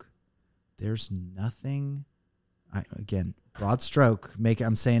stroke, there's nothing, broad stroke,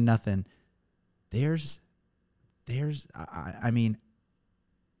 I'm saying nothing. I mean,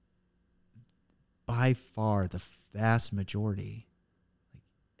 by far the vast majority,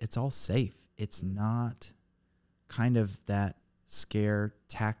 it's all safe. It's not kind of that scare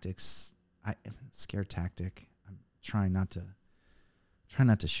tactic. I'm trying not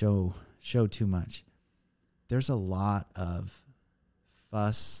to show too much. There's a lot of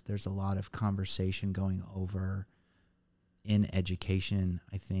fuss. There's a lot of conversation going over in education.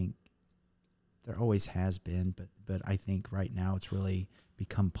 I think there always has been, but I think right now it's really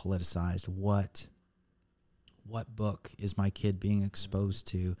become politicized. What book is my kid being exposed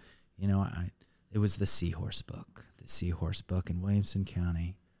to? It was the Seahorse book in Williamson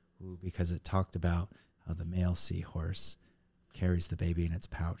County, because it talked about how the male seahorse carries the baby in its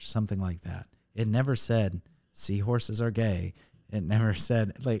pouch, something like that. It never said seahorses are gay. It never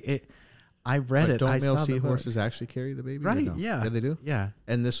said I read it. Don't male seahorses actually carry the baby? Right. No? Yeah. Yeah, they do. Yeah.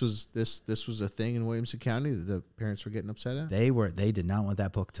 And this was a thing in Williamson County that the parents were getting upset at? They did not want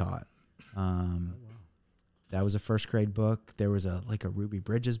that book taught. That was a first grade book. There was a Ruby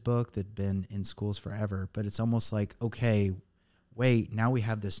Bridges book that'd been in schools forever, but it's almost like, okay, wait, now we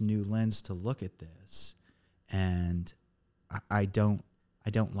have this new lens to look at this, and I don't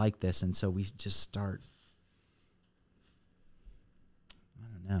like this, and so we just start, I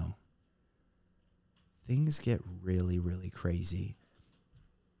don't know. Things get really, really crazy.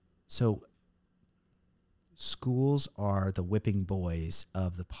 So schools are the whipping boys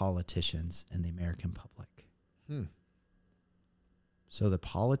of the politicians and the American public. So the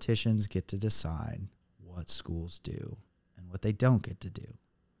politicians get to decide what schools do and what they don't get to do.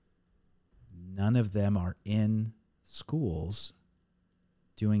 None of them are in schools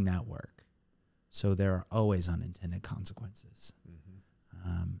doing that work. So there are always unintended consequences.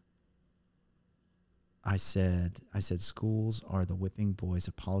 I said schools are the whipping boys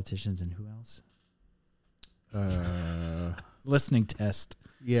of politicians, and who else? Listening test.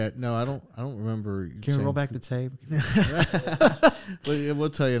 Yeah, no, I don't remember. Can we roll back the tape? We'll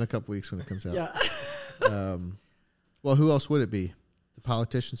tell you in a couple weeks when it comes out. Yeah. Well, who else would it be? The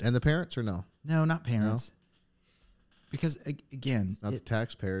politicians and the parents, or no? No, not parents. No? Because again, it's not the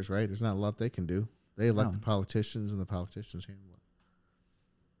taxpayers, right? There's not a lot they can do. They elect the politicians, and the politicians handle it.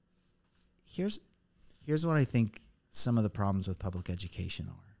 Here's what I think some of the problems with public education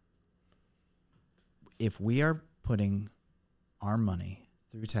are. If we are putting our money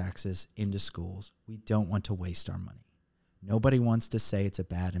through taxes into schools, we don't want to waste our money. Nobody wants to say it's a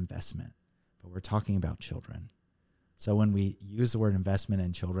bad investment, but we're talking about children. So when we use the word investment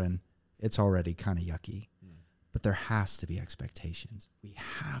in children, it's already kind of yucky. But there has to be expectations. We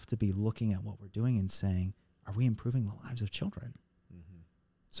have to be looking at what we're doing and saying, are we improving the lives of children?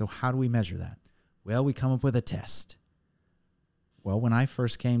 So how do we measure that? Well, we come up with a test. Well, when I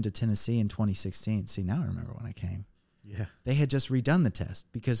first came to Tennessee in 2016, see, now I remember when I came. Yeah. They had just redone the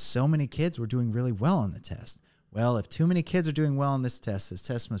test because so many kids were doing really well on the test. Well, if too many kids are doing well on this test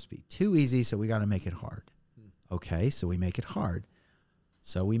must be too easy, so we got to make it hard. Okay, so we make it hard.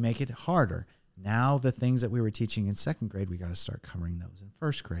 So we make it harder. Now the things that we were teaching in second grade, we got to start covering those in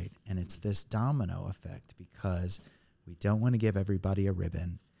first grade. And it's this domino effect because we don't want to give everybody a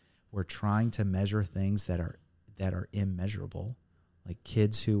ribbon. We're trying to measure things that are immeasurable, like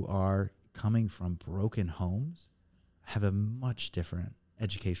kids who are coming from broken homes have a much different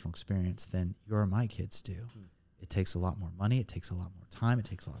educational experience than your or my kids do. It takes a lot more money. It takes a lot more time. It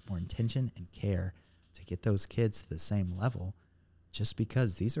takes a lot more intention and care to get those kids to the same level, just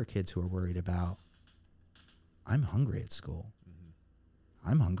because these are kids who are worried about, I'm hungry at school.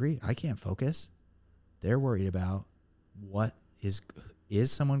 I'm hungry. I can't focus. They're worried about what is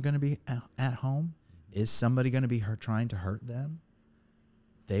someone going to be at home? Is somebody going to be trying to hurt them?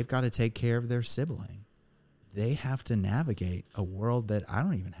 They've got to take care of their sibling. They have to navigate a world that I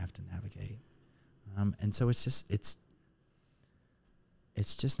don't even have to navigate. And so it's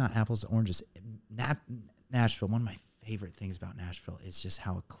just not apples to oranges. Nashville, one of my favorite things about Nashville is just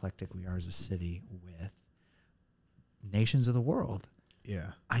how eclectic we are as a city with nations of the world.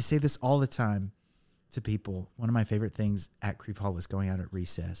 Yeah. I say this all the time to people. One of my favorite things at Creve Hall was going out at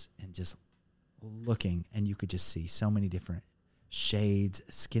recess and just looking, and you could just see so many different shades,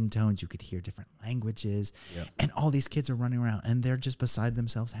 skin tones. You could hear different languages. Yep. And all these kids are running around, and they're just beside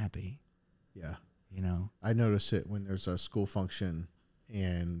themselves happy. Yeah. You know? I notice it when there's a school function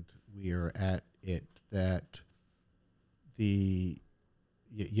and we are at it that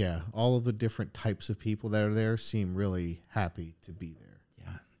all of the different types of people that are there seem really happy to be there.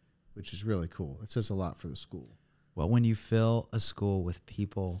 Yeah. Which is really cool. It says a lot for the school. Well, when you fill a school with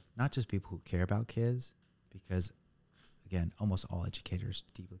people, not just people who care about kids, because, again, almost all educators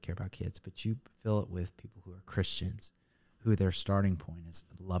deeply care about kids, but you fill it with people who are Christians, who their starting point is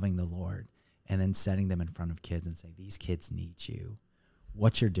loving the Lord, and then setting them in front of kids and saying, these kids need you.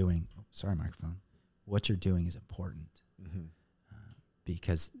 What you're doing, what you're doing is important.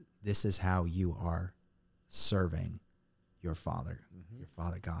 Because this is how you are serving your Father, your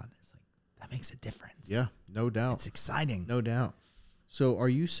Father God. It's like, that makes a difference. Yeah, no doubt. It's exciting. No doubt. So are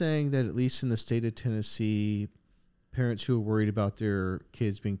you saying that at least in the state of Tennessee, parents who are worried about their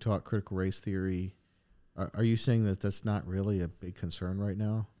kids being taught critical race theory, are you saying that that's not really a big concern right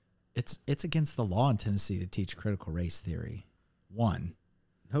now? It's against the law in Tennessee to teach critical race theory.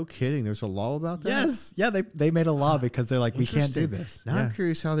 No kidding. There's a law about that? Yes. Yeah, they made a law because they're like, we can't do this. Now I'm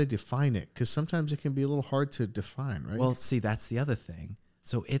curious how they define it, because sometimes it can be a little hard to define, right? Well, see, that's the other thing.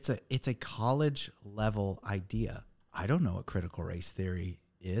 So it's a college level idea. I don't know what critical race theory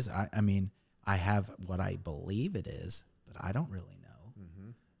is. I mean, I have what I believe it is, but I don't really know.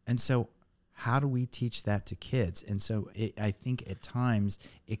 And so how do we teach that to kids? And so I think at times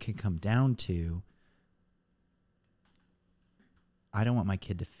it can come down to, I don't want my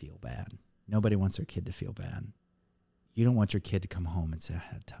kid to feel bad. Nobody wants their kid to feel bad. You don't want your kid to come home and say, I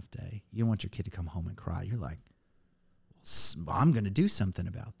had a tough day. You don't want your kid to come home and cry. You're like, well, I'm going to do something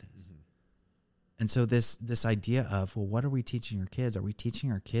about this. And so this idea of, well, what are we teaching our kids? Are we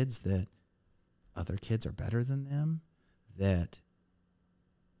teaching our kids that other kids are better than them? That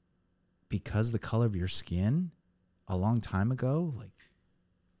because the color of your skin a long time ago, like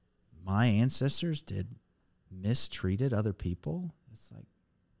my ancestors mistreated other people? It's like,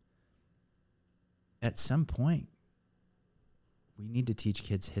 at some point, we need to teach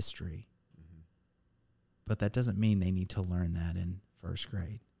kids history. But that doesn't mean they need to learn that in first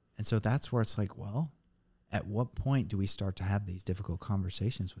grade. And so that's where it's like, well, at what point do we start to have these difficult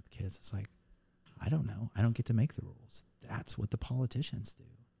conversations with kids? It's like, I don't know. I don't get to make the rules. That's what the politicians do.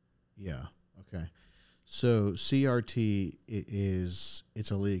 Yeah. Okay. So CRT it's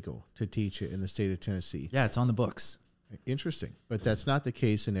illegal to teach it in the state of Tennessee. Yeah, it's on the books. Interesting. But that's not the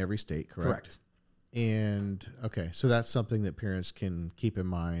case in every state, correct? And okay, so that's something that parents can keep in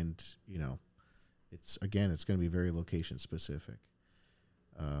mind. You know, it's going to be very location specific.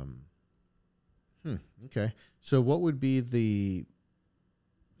 Okay. So what would be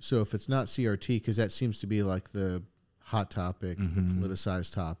so if it's not CRT, because that seems to be like the hot topic, the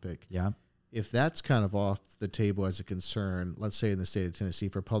politicized topic. Yeah. If that's kind of off the table as a concern, let's say in the state of Tennessee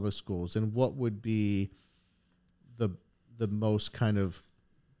for public schools, then what would be the most kind of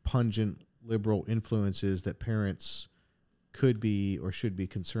pungent liberal influences that parents could be or should be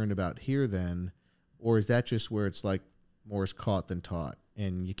concerned about here then? Or is that just where it's like more is caught than taught?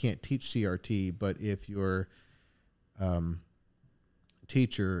 And you can't teach CRT, but if your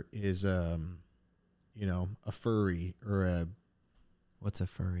teacher is, a furry or a... What's a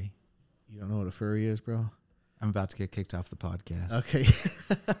furry? You don't know what a furry is, bro? I'm about to get kicked off the podcast. Okay.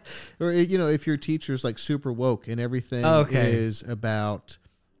 Or, if your teacher's like super woke and everything is about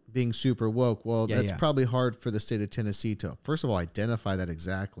being super woke, well, that's probably hard for the state of Tennessee to, first of all, identify that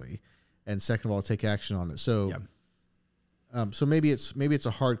exactly, and second of all, take action on it. So, so maybe it's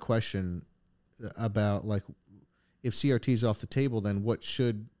a hard question about like if CRT is off the table, then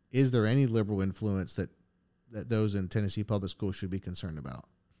is there any liberal influence that those in Tennessee public schools should be concerned about?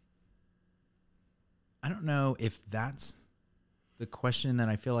 I don't know if that's the question that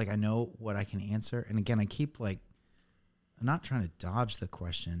I feel like I know what I can answer. And again, I keep I'm not trying to dodge the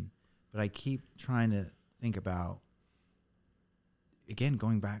question, but I keep trying to think about, again,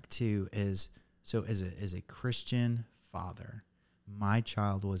 going back to as a Christian father, my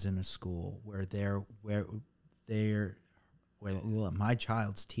child was in a school where my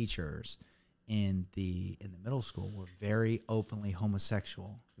child's teachers in the middle school were very openly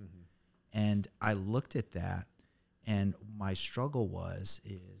homosexual. Mm-hmm. And I looked at that, and my struggle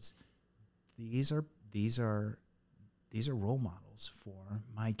is these are role models for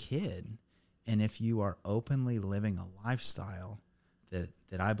my kid, and if you are openly living a lifestyle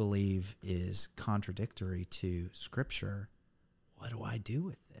that I believe is contradictory to Scripture, what do I do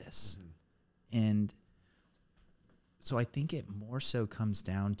with this? Mm-hmm. And so I think it more so comes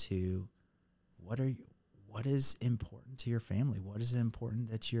down to what is important to your family? What is important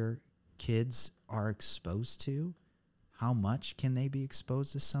that your kids are exposed to? How much can they be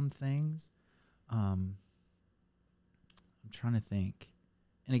exposed to some things? I'm trying to think.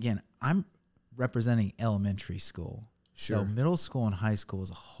 And again, I'm representing elementary school. Sure. So middle school and high school is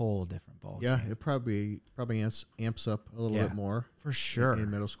a whole different ballgame. Yeah, it probably amps up a little bit more. For sure.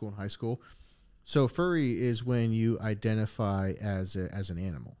 In middle school and high school. So furry is when you identify as an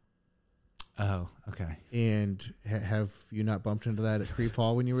animal. Oh, okay. And have you not bumped into that at Creve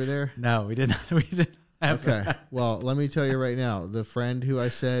Hall when you were there? No, we didn't. We didn't have Okay. that. Well, let me tell you right now, the friend who I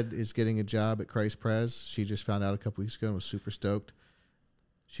said is getting a job at Christ Pres, she just found out a couple weeks ago and was super stoked.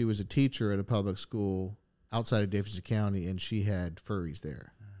 She was a teacher at a public school outside of Davidson County, and she had furries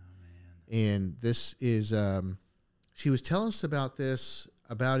there. Oh, man. And this is, she was telling us about this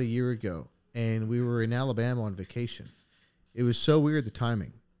about a year ago, and we were in Alabama on vacation. It was so weird, the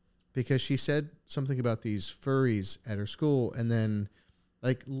timing. Because she said something about these furries at her school, and then,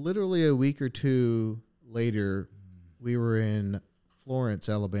 like, literally a week or two later, we were in Florence,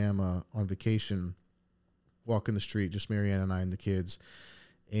 Alabama, on vacation, walking the street, just Marianne and I and the kids,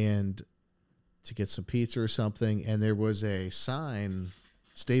 and to get some pizza or something, and there was a sign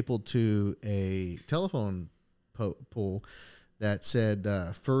stapled to a telephone pole that said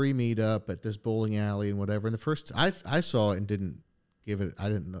 "furry meetup at this bowling alley" and whatever. And the first I saw it and didn't give it. I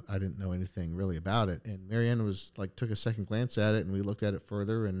didn't know anything really about it. And Marianne was like, took a second glance at it, and we looked at it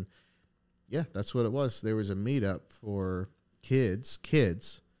further, and yeah, that's what it was. There was a meetup for kids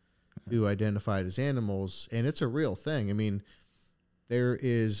who identified as animals, and it's a real thing. I mean, there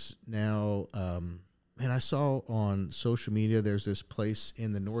is now, I saw on social media, there's this place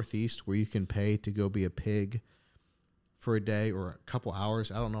in the Northeast where you can pay to go be a pig for a day or a couple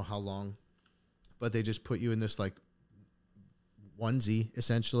hours. I don't know how long, but they just put you in this like onesie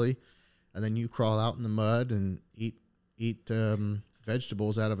essentially, and then you crawl out in the mud and eat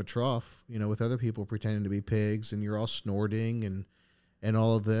vegetables out of a trough, with other people pretending to be pigs, and you're all snorting and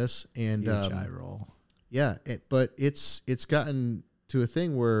all of this. And eye roll. Yeah, but it's gotten to a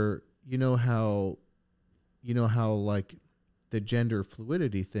thing where you know how like the gender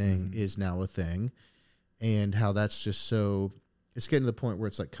fluidity thing is now a thing, and how that's just so it's getting to the point where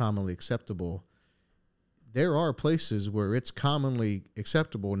it's like commonly acceptable. There are places where it's commonly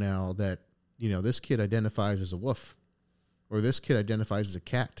acceptable now that, this kid identifies as a wolf or this kid identifies as a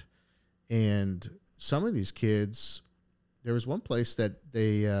cat. And some of these kids, there was one place that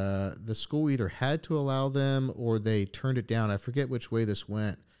the school either had to allow them or they turned it down. I forget which way this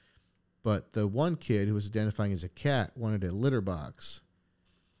went, but the one kid who was identifying as a cat wanted a litter box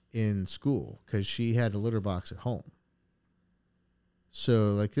in school because she had a litter box at home.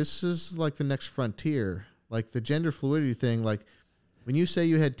 So, like, this is like the next frontier. Like the gender fluidity thing, like when you say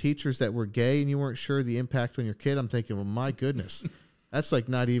you had teachers that were gay and you weren't sure the impact on your kid, I'm thinking, well, my goodness, that's like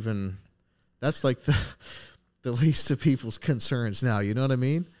not even, that's like the least of people's concerns now. You know what I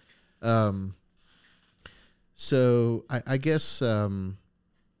mean? So I guess I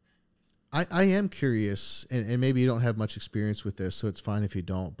am curious, and maybe you don't have much experience with this, so it's fine if you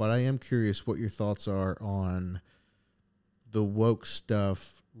don't, but I am curious what your thoughts are on the woke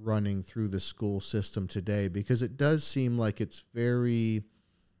stuff running through the school system today, because it does seem like it's very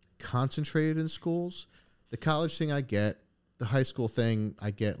concentrated in schools. The college thing I get, the high school thing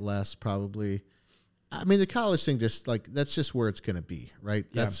I get less probably. I mean, the college thing just like, that's just where it's going to be, right?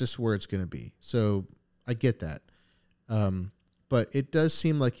 Yeah. That's just where it's going to be. So I get that. But it does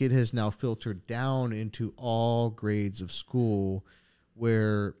seem like it has now filtered down into all grades of school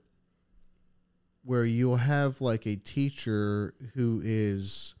where you'll have like a teacher who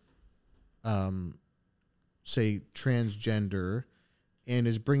is, say, transgender and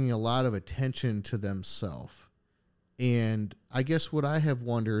is bringing a lot of attention to themselves. And I guess what I have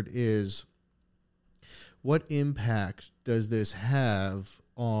wondered is, what impact does this have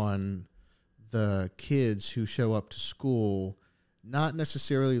on the kids who show up to school, not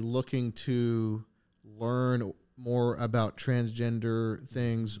necessarily looking to learn more about transgender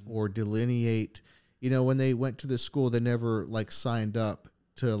things or delineate? When they went to this school, they never like signed up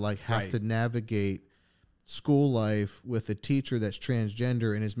to like have to navigate school life with a teacher that's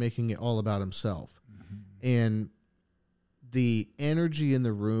transgender and is making it all about himself. Mm-hmm. And the energy in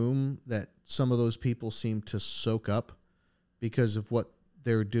the room that some of those people seem to soak up because of what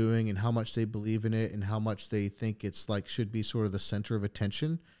they're doing and how much they believe in it and how much they think it's like should be sort of the center of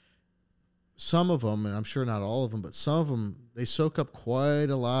attention. Some of them, and I'm sure not all of them, but some of them, they soak up quite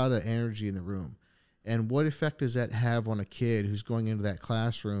a lot of energy in the room. And what effect does that have on a kid who's going into that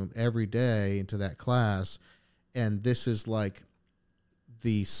classroom every day, into that class, and this is like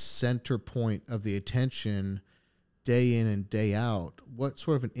the center point of the attention day in and day out? What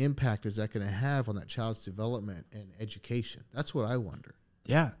sort of an impact is that going to have on that child's development and education? That's what I wonder.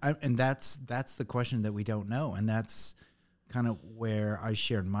 Yeah, and that's the question that we don't know, and that's kind of where I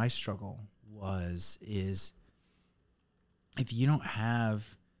shared my struggle is if you don't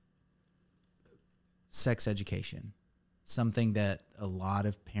have sex education, something that a lot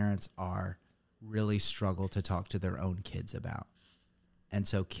of parents really struggle to talk to their own kids about. And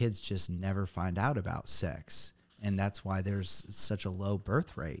so kids just never find out about sex. And that's why there's such a low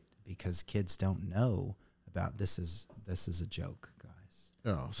birth rate, because kids don't know about this is a joke, guys.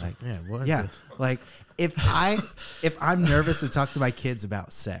 Oh, so, like, man, what? Yeah. Like if I'm nervous to talk to my kids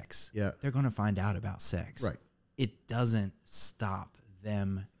about sex, they're going to find out about sex. Right. It doesn't stop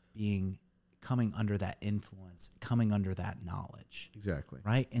them coming under that influence, coming under that knowledge. Exactly.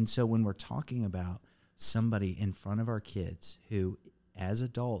 Right. And so when we're talking about somebody in front of our kids who, as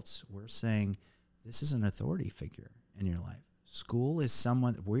adults, we're saying, this is an authority figure in your life. School is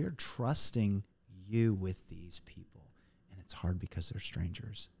someone, we're trusting you with these people. And it's hard because they're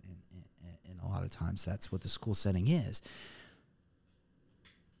strangers. And a lot of times that's what the school setting is.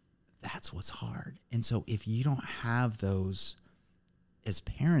 That's what's hard. And so if you don't have those, as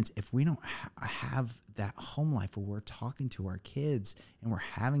parents, if we don't have that home life where we're talking to our kids and we're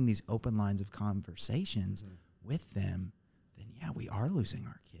having these open lines of conversations with them, then we are losing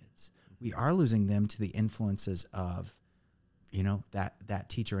our kids. We are losing them to the influences of, that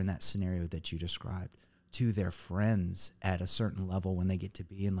teacher in that scenario that you described, to their friends at a certain level when they get to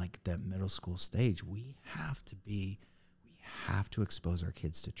be in like the middle school stage. We have to expose our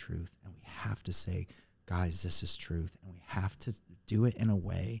kids to truth, and we have to say, guys, this is truth. And we have to do it in a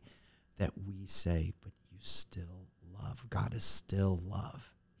way that we say, but you still love. God is still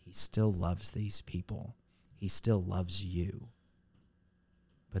love. He still loves these people. He still loves you.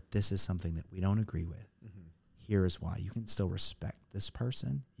 But this is something that we don't agree with. Mm-hmm. Here is why. You can still respect this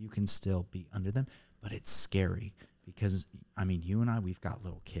person. You can still be under them. But it's scary because, you and I, we've got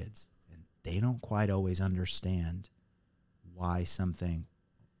little kids, and they don't quite always understand why something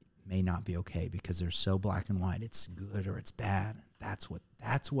may not be okay, because they're so black and white. It's good or it's bad. That's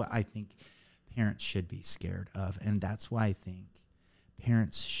what I think parents should be scared of. And that's why I think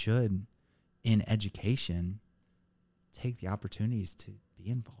parents should, in education, take the opportunities to be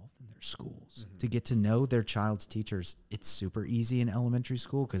involved in their schools, to get to know their child's teachers. It's super easy in elementary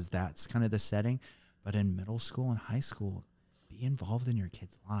school because that's kind of the setting. But in middle school and high school, be involved in your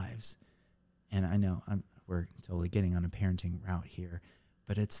kids' lives. And I know we're totally getting on a parenting route here,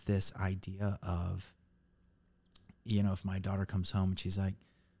 but it's this idea of, if my daughter comes home and she's like,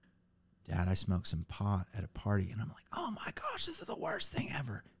 Dad, I smoked some pot at a party. And I'm like, oh my gosh, this is the worst thing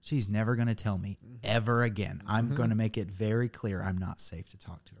ever. She's never going to tell me ever again. I'm going to make it very clear I'm not safe to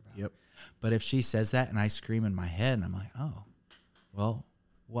talk to her about it. But if she says that and I scream in my head and I'm like, oh, well,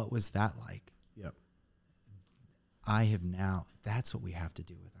 what was that like? I have now, that's what we have to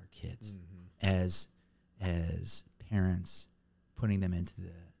do with our kids as parents, putting them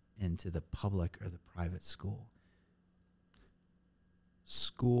into the public or the private school.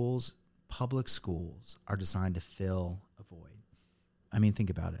 Public schools are designed to fill a void. I mean, think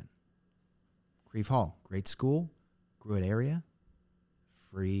about it. Grieve Hall, great school, Gruitt area,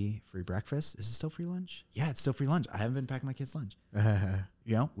 free breakfast. Is it still free lunch? Yeah, it's still free lunch. I haven't been packing my kids' lunch.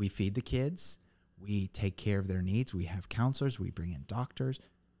 We feed the kids. We take care of their needs. We have counselors. We bring in doctors.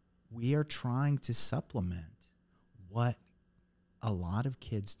 We are trying to supplement what a lot of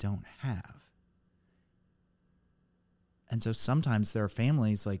kids don't have. And so sometimes there are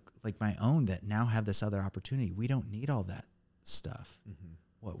families like my own that now have this other opportunity. We don't need all that stuff.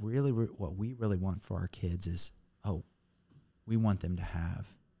 What we really want for our kids is, we want them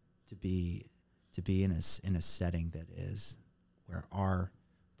to be in a setting that is where our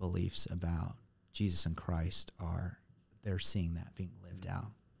beliefs about Jesus and Christ they're seeing that being lived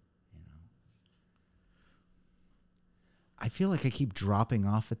out. I feel like I keep dropping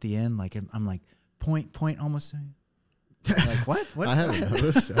off at the end. Like I'm like point almost. Like what? I haven't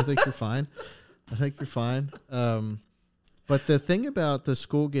noticed. I think you're fine. But the thing about the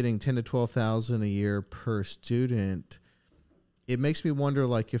school getting $10,000 to $12,000 a year per student, it makes me wonder,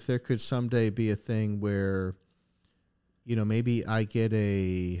 like, if there could someday be a thing where, maybe I get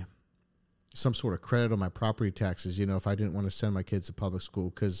some sort of credit on my property taxes. If I didn't want to send my kids to public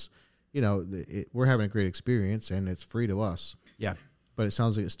school because, we're having a great experience and it's free to us. Yeah, but it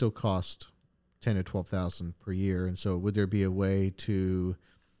sounds like it still costs $10,000 to $12,000 per year. And so would there be a way to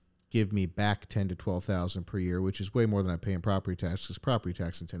give me back $10,000 to $12,000 per year, which is way more than I pay in property tax, because property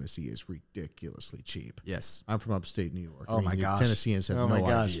tax in Tennessee is ridiculously cheap. Yes. I'm from upstate New York. My gosh. Tennesseans have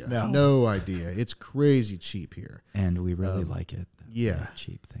idea. No. No idea. It's crazy cheap here. And we really like it. Yeah.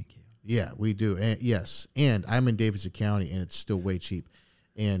 Cheap. Thank you. Yeah, we do. And, yes. And I'm in Davidson County, and it's still way cheap.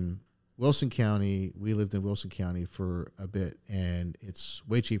 And Wilson County, we lived in Wilson County for a bit, and it's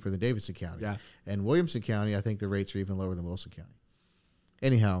way cheaper than Davidson County. Yeah. And Williamson County, I think the rates are even lower than Wilson County.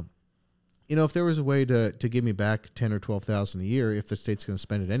 Anyhow, if there was a way to give me back $10,000 or $12,000 a year, if the state's going to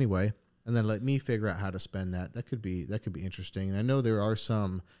spend it anyway, and then let me figure out how to spend that could be interesting. And I know there are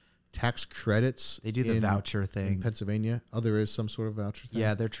some tax credits. They do the voucher thing in Pennsylvania. Oh, there is some sort of voucher thing.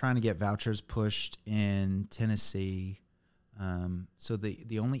 Yeah, they're trying to get vouchers pushed in Tennessee. So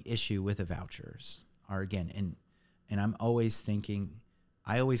the only issue with the vouchers are, again, and I'm always thinking,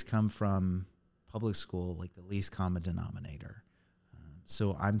 I always come from public school, like the least common denominator.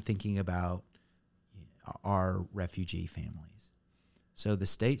 So I'm thinking about our refugee families. So the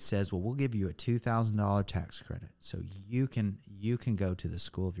state says, well, we'll give you a $2,000 tax credit, so you can go to the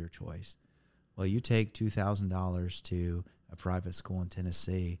school of your choice. Well, you take $2,000 to a private school in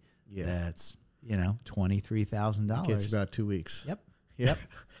Tennessee. Yeah. That's $23,000. It's about 2 weeks. Yep. Yep.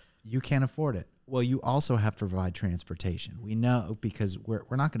 You can't afford it. Well, you also have to provide transportation. We know, because we're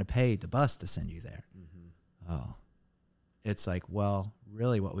not going to pay the bus to send you there. Oh, it's like, well,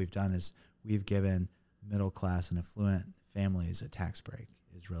 really what we've done is we've given middle class and affluent families a tax break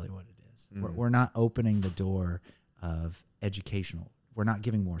is really what it is. We're not opening the door of educational. We're not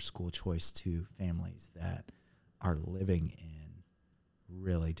giving more school choice to families that are living in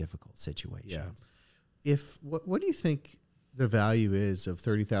really difficult situations. Yeah. What do you think the value is of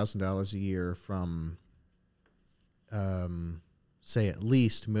 $30,000 a year from, say, at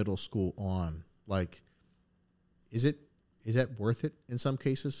least middle school on? Like, is that worth it in some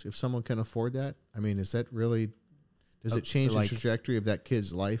cases if someone can afford that? I mean, is that really, does it change the trajectory of that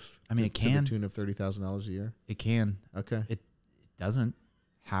kid's life? I mean, it can. To the tune of $30,000 a year? It can. Okay. It doesn't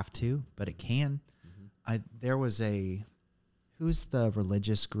have to, but it can. There was who's the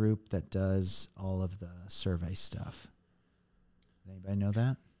religious group that does all of the survey stuff? Anybody know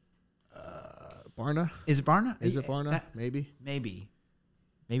that? Barna? Is it Barna? Is it Barna? Maybe.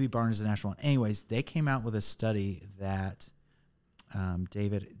 Maybe Barna's the national one. Anyways, they came out with a study that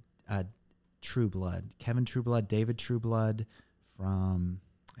David Trueblood, David Trueblood from,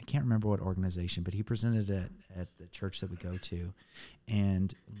 I can't remember what organization, but he presented it at the church that we go to.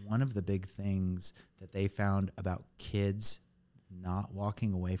 And one of the big things that they found about kids not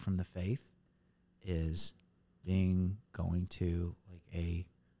walking away from the faith is going to like a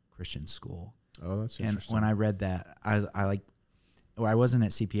Christian school. Oh, that's interesting. And when I read that, I wasn't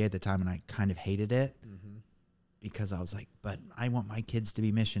at CPA at the time, and I kind of hated it because I was like, but I want my kids to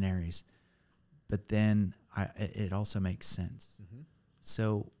be missionaries. But then it also makes sense.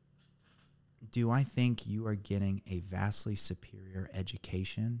 So do I think you are getting a vastly superior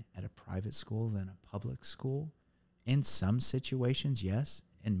education at a private school than a public school? In some situations, yes.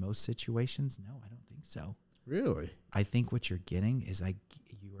 In most situations, no, I don't think so. Really? I think what you're getting is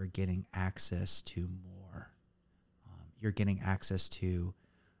you are getting access to more. You're getting access to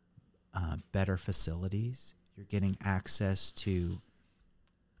better facilities. You're getting access to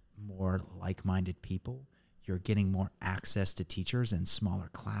more like-minded people. You're getting more access to teachers in smaller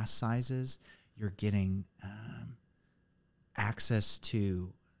class sizes. You're getting access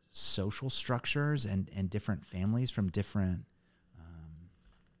to social structures and different families from different,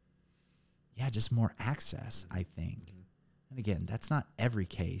 just more access, I think. And again, that's not every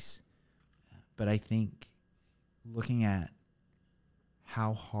case, but I think looking at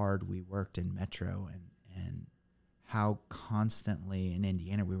how hard we worked in Metro and how constantly in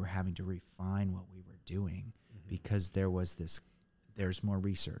Indiana we were having to refine what we were doing because there's more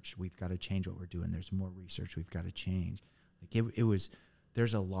research. We've got to change what we're doing. There's more research. We've got to change. Like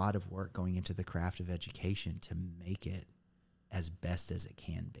there's a lot of work going into the craft of education to make it as best as it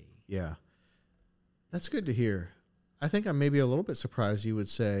can be. Yeah. That's good to hear. I think I'm maybe a little bit surprised you would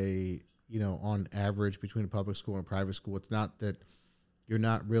say, on average between a public school and a private school, it's not that you're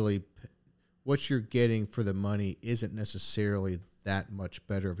not really, what you're getting for the money isn't necessarily that much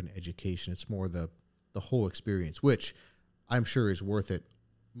better of an education. It's more the whole experience, which I'm sure is worth it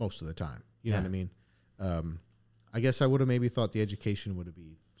most of the time. You know what I mean? I guess I would have maybe thought the education would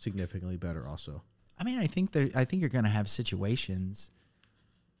be significantly better also. I mean, I think you're going to have situations.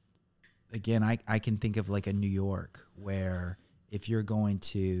 Again, I can think of like a New York where if you're going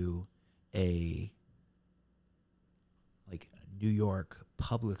to a New York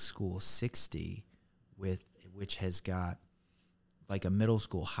public school 60 which has got like a middle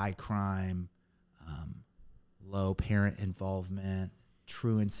school high crime, low parent involvement,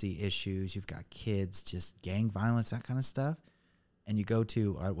 truancy issues. You've got kids, just gang violence, that kind of stuff. And you go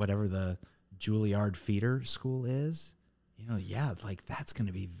to whatever the Juilliard feeder school is, that's going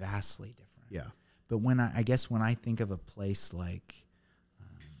to be vastly different. Yeah. But when I think of a place like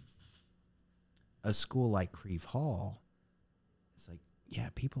a school like Creve Hall, it's like,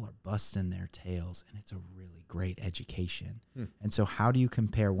 people are busting their tails, and it's a really great education. And so how do you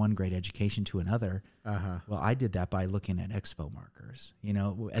compare one great education to another? Well, I did that by looking at expo markers,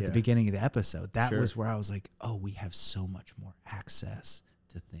 at the beginning of the episode. That was where I was like, oh, we have so much more access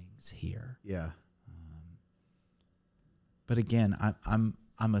to things here. Yeah. But again,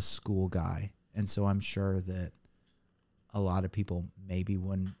 I'm a school guy, and so I'm sure that a lot of people maybe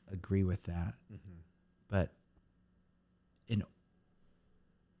wouldn't agree with that. But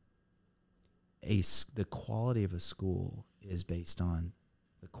the quality of a school is based on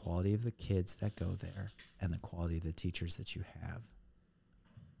the quality of the kids that go there and the quality of the teachers that you have.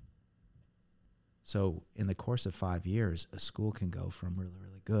 So in the course of 5 years, a school can go from really,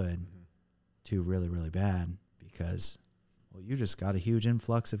 really good to really, really bad because, you just got a huge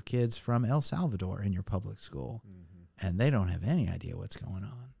influx of kids from El Salvador in your public school, and they don't have any idea what's going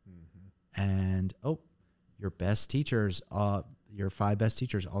on. And, your best teachers, your 5 best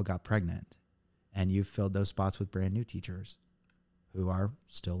teachers all got pregnant, and you've filled those spots with brand new teachers who are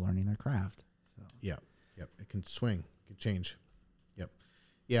still learning their craft. So. Yep. It can swing, it can change. Yep.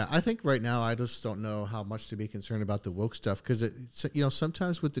 Yeah, I think right now I just don't know how much to be concerned about the woke stuff because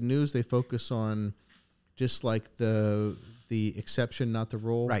sometimes with the news they focus on just like the exception, not the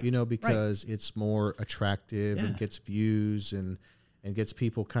rule, right. Because it's more attractive and gets views and gets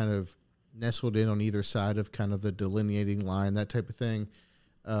people kind of nestled in on either side of kind of the delineating line, that type of thing.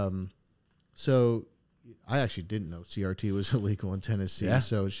 So I actually didn't know CRT was illegal in Tennessee.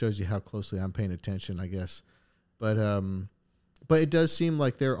 So it shows you how closely I'm paying attention, I guess. But it does seem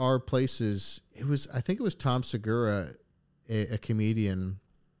like there are places. I think it was Tom Segura, a comedian,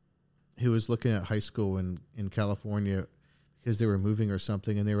 who was looking at high school in California because they were moving or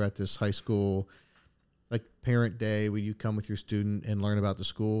something, and they were at this high school, like parent day, where you come with your student and learn about the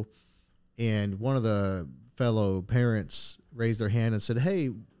school. And one of the fellow parents raised their hand and said,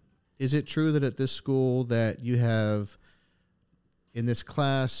 "Hey, is it true that at this school that you have, in this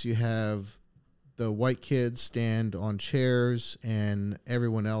class, you have the white kids stand on chairs and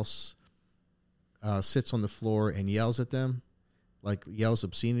everyone else sits on the floor and yells at them, like yells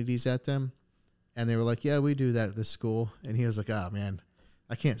obscenities at them. And they were like, yeah, we do that at this school. And he was like, oh, man,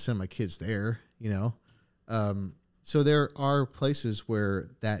 I can't send my kids there, So there are places where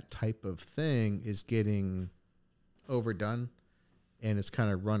that type of thing is getting overdone and it's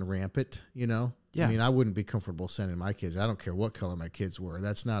kind of run rampant, Yeah. I mean, I wouldn't be comfortable sending my kids. I don't care what color my kids were.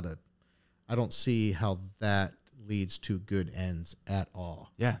 I don't see how that leads to good ends at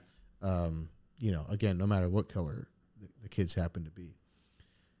all. Yeah. Again, no matter what color the kids happen to be.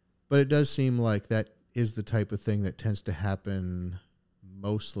 But it does seem like that is the type of thing that tends to happen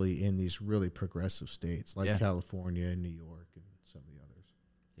mostly in these really progressive states like California and New York and some of the others.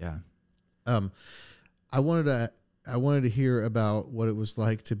 Yeah. I wanted to hear about what it was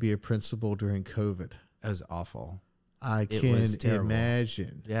like to be a principal during COVID. It was awful. I can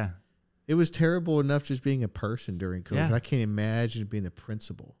imagine. Yeah. It was terrible enough just being a person during COVID. Yeah. I can't imagine being the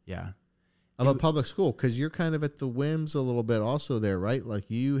principal. Yeah. Of a public school, because you're kind of at the whims a little bit also there, right? Like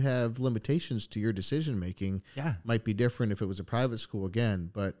you have limitations to your decision making. Yeah. Might be different if it was a private school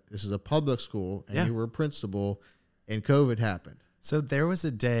again, but this is a public school and you were a principal and COVID happened. So there was a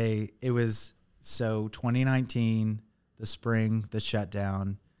day, 2019, the spring, the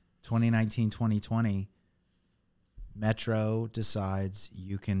shutdown, 2019, 2020, Metro decides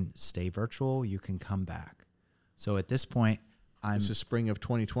you can stay virtual, you can come back. So at this point, This is spring of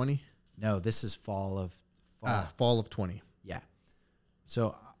 2020? No, this is fall of 20. Yeah.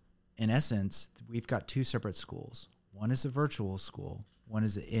 So in essence, we've got two separate schools. One is a virtual school. One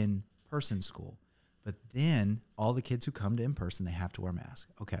is an in-person school. But then all the kids who come to in-person, they have to wear masks.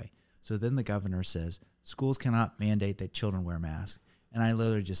 Okay. So then the governor says, schools cannot mandate that children wear masks. And I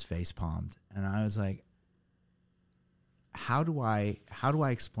literally just face-palmed. And I was like, how do I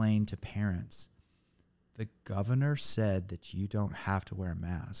explain to parents? The governor said that you don't have to wear a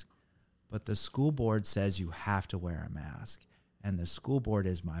mask. But the school board says you have to wear a mask, and the school board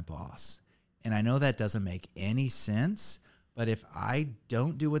is my boss. And I know that doesn't make any sense, but if I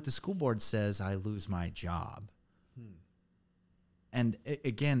don't do what the school board says, I lose my job. And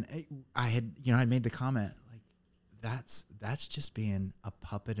again, I made the comment, like, that's just being a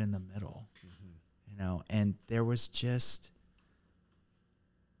puppet in the middle, and there was just...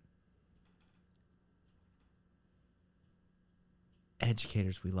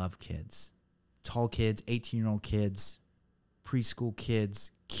 Educators, we love kids. Tall kids, 18-year-old kids, preschool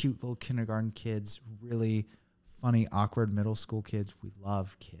kids, cute little kindergarten kids, really funny, awkward middle school kids. We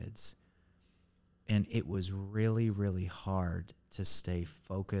love kids. And it was really, really hard to stay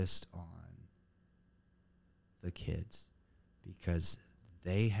focused on the kids because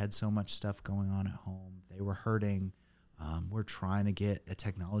they had so much stuff going on at home. They were hurting. We're trying to get a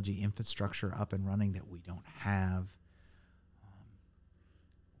technology infrastructure up and running that we don't have.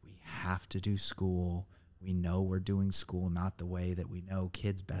 Have to do school. We know we're doing school not the way that we know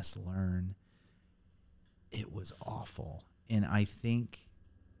kids best learn. It was awful. And I think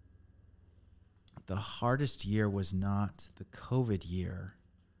the hardest year was not the COVID year,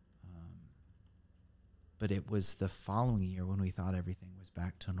 but it was the following year when we thought everything was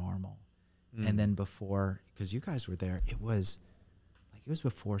back to normal. And then before, because you guys were there, it was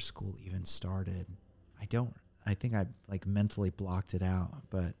before school even started. I think I mentally blocked it out,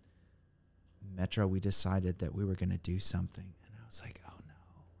 but Metro, we decided that we were going to do something. And I was like, oh no,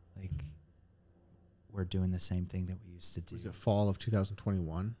 we're doing the same thing that we used to do. Was it fall of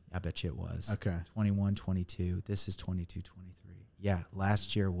 2021? I bet you it was. Okay. 21, 22. This is 22, 23. Yeah.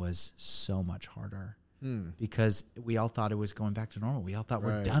 Last year was so much harder because we all thought it was going back to normal. We all thought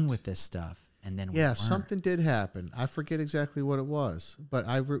we're done with this stuff. And then we weren't. Something did happen. I forget exactly what it was, but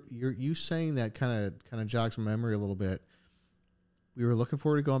you saying that kind of jogs my memory a little bit. We were looking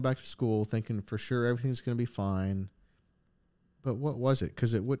forward to going back to school, thinking for sure everything's going to be fine. But what was it?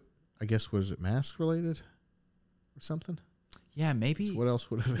 Because was it mask related or something? Yeah, maybe. So what else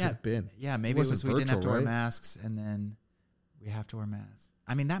would have been? Yeah, maybe it was we didn't have to wear masks, and then we have to wear masks.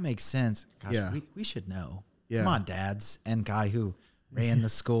 I mean, that makes sense. Gosh, we should know. Yeah. Come on, dads and guy who ran the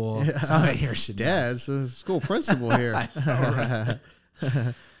school. Somebody here should know. Dad's a school principal here. I know,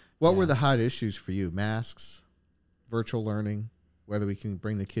 right? What were the hot issues for you? Masks, virtual learning, whether we can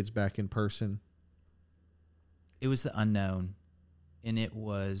bring the kids back in person? It was the unknown, and it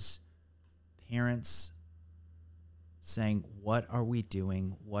was parents saying, what are we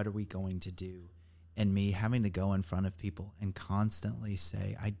doing? What are we going to do? And me having to go in front of people and constantly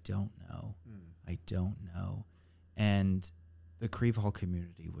say, I don't know. I don't know. And the Creve Hall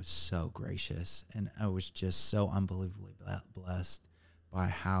community was so gracious, and I was just so unbelievably blessed by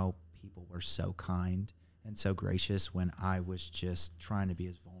how people were so kind and so gracious when I was just trying to be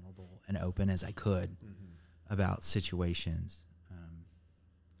as vulnerable and open as I could about situations.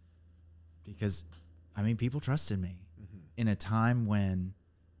 Because, I mean, people trusted me in a time when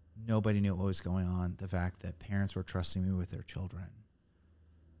nobody knew what was going on. The fact that parents were trusting me with their children.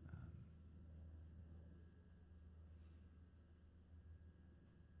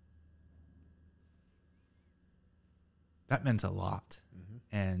 That meant a lot.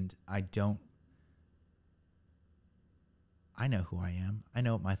 And I know who I am. I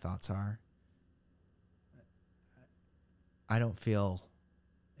know what my thoughts are. I don't feel,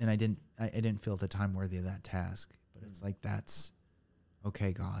 and I didn't feel at the time worthy of that task. But it's like, that's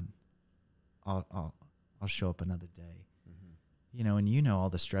okay, God. I'll show up another day. You know, and you know all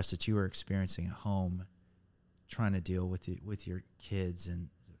the stress that you were experiencing at home, trying to deal with your kids and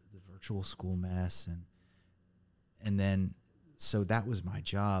the virtual school mess, and then so that was my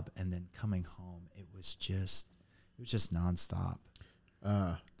job. And then coming home, it was just nonstop.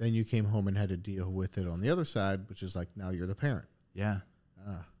 Then you came home and had to deal with it on the other side, which is like, now you're the parent. Yeah.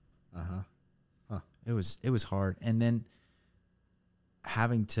 It was hard. And then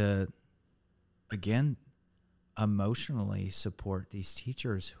having to, again, emotionally support these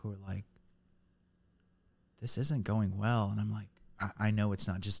teachers who are like, this isn't going well. And I'm like, I know it's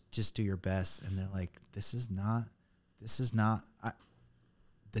not, just do your best. And they're like, this is not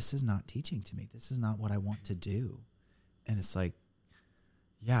teaching to me. This is not what I want to do. And it's like,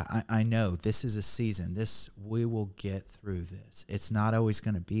 yeah, I know this is a season. We will get through this. It's not always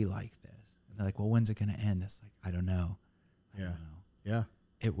going to be like this. And they're like, well, when's it going to end? It's like, I don't know. I don't know. Yeah.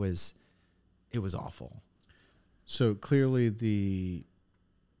 It was awful. So clearly the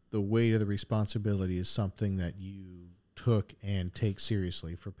weight of the responsibility is something that you took and take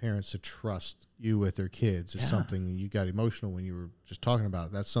seriously. For parents to trust you with their kids is something you got emotional when you were just talking about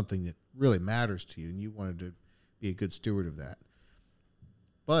it. That's something that really matters to you, and you wanted to be a good steward of that.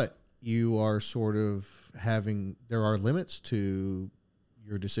 But you are sort of there are limits to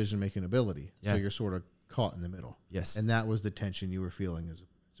your decision-making ability. Yeah. So you're sort of caught in the middle. Yes. And that was the tension you were feeling as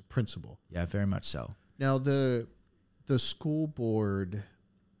a principal. Yeah, very much so. Now, the school board,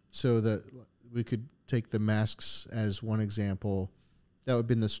 so that we could take the masks as one example, that would have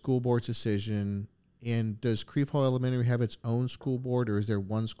been the school board's decision. And does Creve Hall Elementary have its own school board, or is there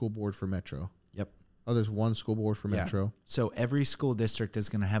one school board for Metro? Yep. Oh, there's one school board for Metro. So every school district is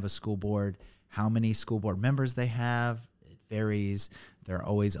going to have a school board. How many school board members they have, it varies. They're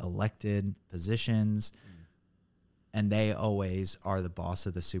always elected positions, and they always are the boss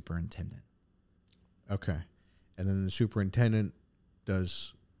of the superintendent. Okay. And then the superintendent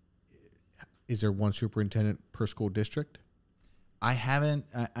is there one superintendent per school district?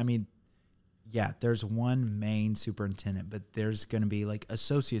 Yeah, there's one main superintendent, but there's going to be like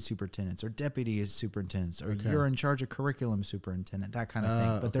associate superintendents or deputy superintendents, or you're in charge of curriculum superintendent, that kind of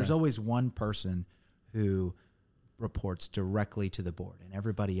thing. But there's always one person who reports directly to the board, and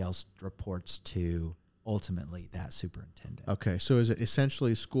everybody else reports to ultimately that superintendent. Okay, so is it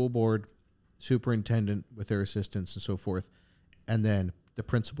essentially school board, superintendent with their assistants and so forth, and then the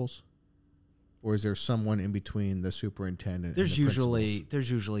principals? Or is there someone in between the superintendent and the principals?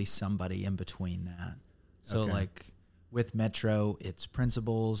 There's usually somebody in between that. So like with Metro, it's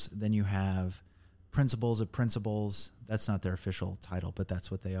principals. Then you have principals of principals. That's not their official title, but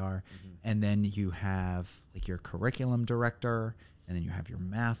that's what they are. Mm-hmm. And then you have like your curriculum director, and then you have your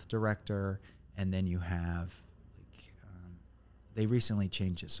math director, and then you have like they recently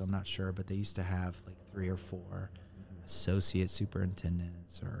changed it, so I'm not sure, but they used to have like 3 or 4 associate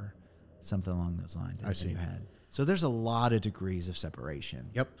superintendents or something along those lines. I see. You had. So there's a lot of degrees of separation.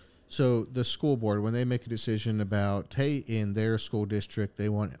 Yep. So the school board, when they make a decision about, hey, in their school district, they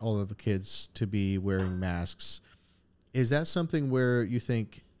want all of the kids to be wearing masks, is that something where you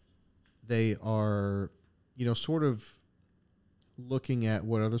think they are, sort of looking at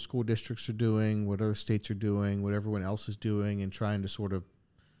what other school districts are doing, what other states are doing, what everyone else is doing, and trying to sort of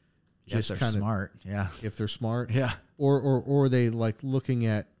just kind of smart. Yeah. If they're smart. Yeah. Or are they like looking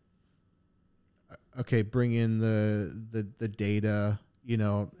at, bring in the data,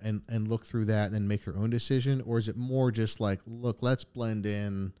 and look through that and then make their own decision? Or is it more just like, look, let's blend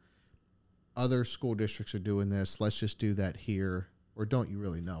in, other school districts are doing this, let's just do that here? Or don't you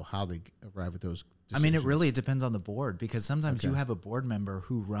really know how they arrive at those decisions? It really depends on the board, because sometimes you have a board member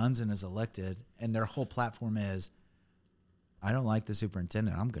who runs and is elected, and their whole platform is, I don't like the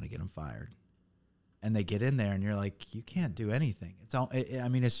superintendent, I'm going to get him fired. And they get in there and you're like, you can't do anything.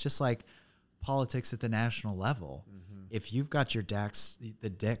 It's just like politics at the national level. Mm-hmm. If you've got your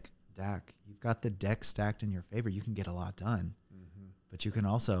you've got the deck stacked in your favor, you can get a lot done. Mm-hmm. But you can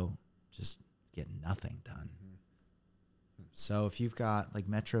also just get nothing done. So if you've got, like,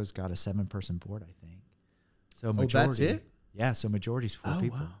 Metro's got a 7-person board, I think. So majority, that's it? Yeah, so majority's 4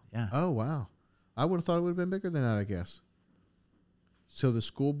 people. Wow. Yeah. Oh, wow. I would have thought it would have been bigger than that, I guess. So the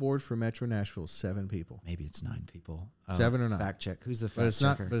school board for Metro Nashville is 7 people. Maybe it's 9 people. 7 or 9? Fact check. Who's the But fact it's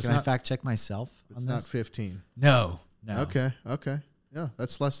not- checker? but it's Can I not- fact check myself It's on not this? 15. No. Okay. Yeah,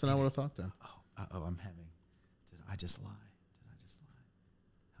 that's less than I would have thought then. I'm having. Did I just lie?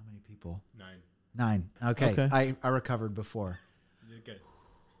 How many people? 9. 9. Okay. Okay. I recovered before. You did good.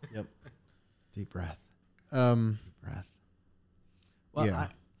 Yep. Deep breath. Um, Deep breath. Well, yeah.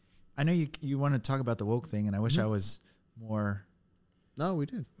 I know you want to talk about the woke thing, and I wish I was more. No, we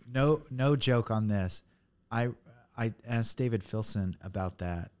did. No joke on this. I asked David Filson about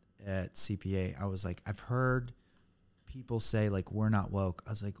that at CPA. I was like, I've heard people say, like, we're not woke. I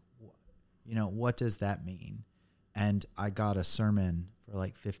was like, what does that mean? And I got a sermon for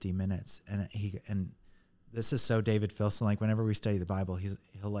like 50 minutes, and this is so David Filson. Like, whenever we study the Bible, he'll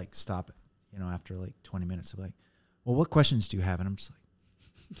like stop, after like 20 minutes. He'll be like, well, what questions do you have? And I'm just like,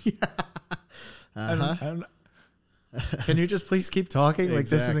 I don't can you just please keep talking? Like,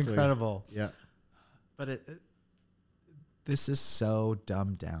 this is Exactly. incredible. Yeah. But this is so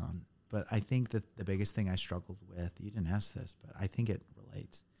dumbed down. But I think that the biggest thing I struggled with, you didn't ask this, but I think it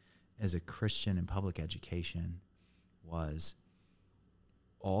relates, as a Christian in public education, was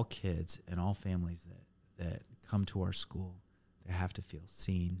all kids and all families that come to our school, they have to feel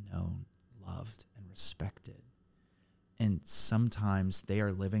seen, known, loved, and respected. And sometimes they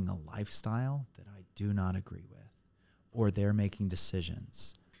are living a lifestyle that I do not agree with, or they're making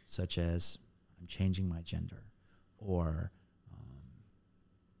decisions such as, I'm changing my gender, or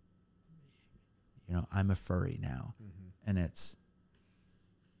I'm a furry now. And it's,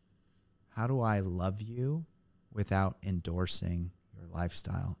 how do I love you without endorsing your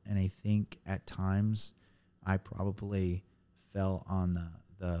lifestyle? And I think at times I probably fell on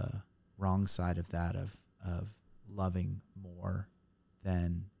the wrong side of that, of loving more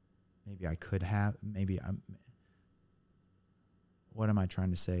than maybe I could have. What am I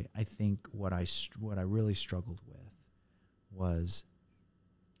trying to say? I think what I really struggled with was,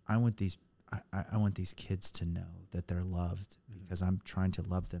 I want these kids to know that they're loved, because I'm trying to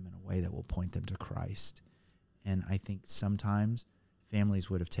love them in a way that will point them to Christ. And I think sometimes families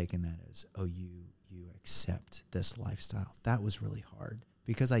would have taken that as, oh, you accept this lifestyle. That was really hard,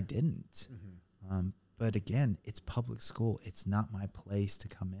 because I didn't. But again, it's public school. It's not my place to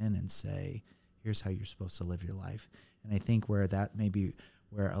come in and say, here's how you're supposed to live your life. And I think where that may be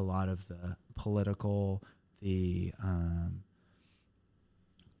where a lot of the political, the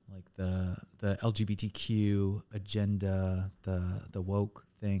LGBTQ agenda, the woke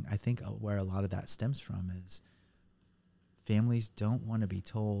thing, I think where a lot of that stems from is families don't want to be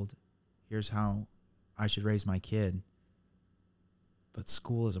told, here's how I should raise my kid. But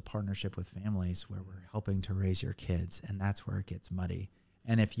school is a partnership with families where we're helping to raise your kids, and that's where it gets muddy.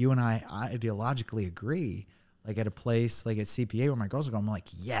 And if you and I ideologically agree, like at a place like at CPA where my girls are going, I'm like,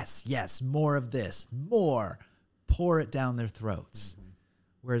 yes, more of this, more, pour it down their throats.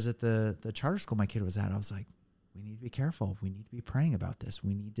 Whereas at the charter school my kid was at, I was like, we need to be careful. We need to be praying about this.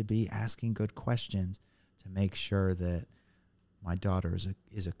 We need to be asking good questions to make sure that my daughter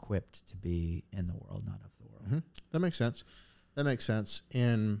is equipped to be in the world, not of the world. That makes sense.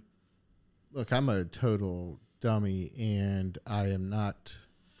 And look, I'm a total dummy, and I am not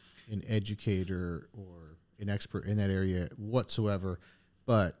an educator or an expert in that area whatsoever.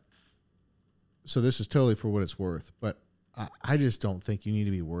 But so this is totally for what it's worth. But I just don't think you need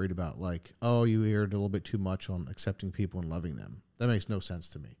to be worried about, like, oh, you erred a little bit too much on accepting people and loving them. That makes no sense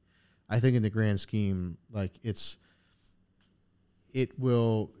to me. I think in the grand scheme, like, it's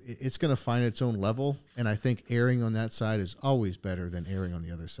going to find its own level, and I think erring on that side is always better than erring on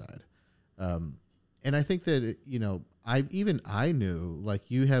the other side. And I think that I knew, like,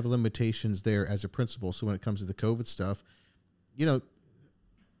 you have limitations there as a principal. So when it comes to the COVID stuff,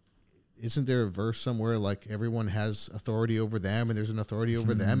 isn't there a verse somewhere like everyone has authority over them and there's an authority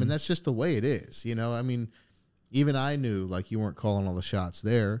over them, and that's just the way it is. I mean, even I knew, like, you weren't calling all the shots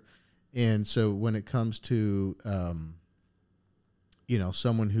there, and so when it comes to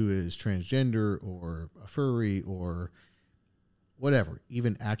someone who is transgender or a furry or whatever,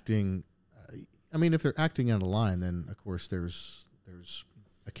 even acting, if they're acting out of line, then of course there's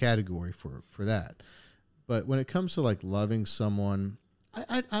a category for that. But when it comes to, like, loving someone,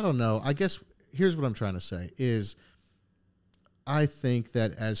 I don't know. I guess here's what I'm trying to say is, I think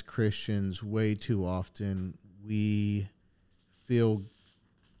that as Christians, way too often we feel,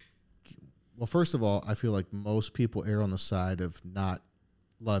 well, first of all, I feel like most people err on the side of not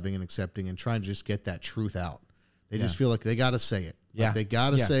loving and accepting and trying to just get that truth out. They Yeah. just feel like they got to say it. Yeah. Like they got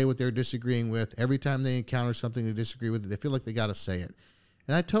to Yeah. say what they're disagreeing with. Every time they encounter something they disagree with, they feel like they got to say it.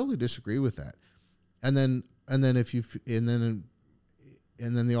 And I totally disagree with that. And then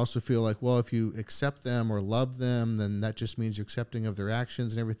they also feel like, well, if you accept them or love them, then that just means you're accepting of their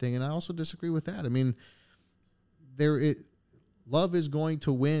actions and everything. And I also disagree with that. I mean, love is going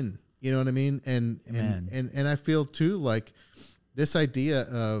to win. You know what I mean? And I feel too like this idea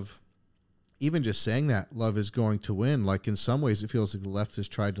of even just saying that love is going to win. Like in some ways, it feels like the left has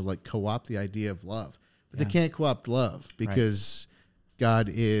tried to like co-opt the idea of love, but they can't co-opt love because God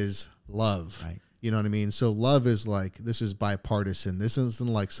is love. Right. You know what I mean? So love is like, this is bipartisan. This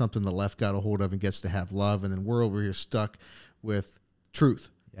isn't like something the left got a hold of and gets to have love, and then we're over here stuck with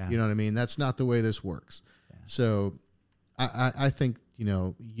truth. Yeah. You know what I mean? That's not the way this works. Yeah. So I think, you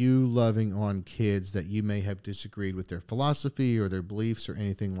know, you loving on kids that you may have disagreed with their philosophy or their beliefs or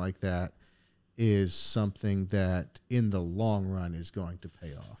anything like that is something that in the long run is going to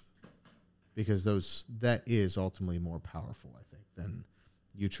pay off, because that is ultimately more powerful, I think, than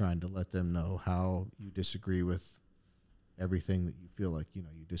you trying to let them know how you disagree with everything that you feel like, you know,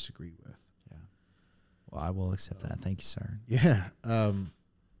 you disagree with. Yeah. Well, I will accept that. Thank you, sir. Yeah. All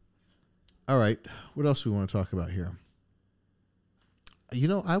right. What else do we want to talk about here? You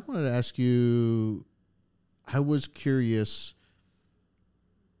know, I wanted to ask you, I was curious.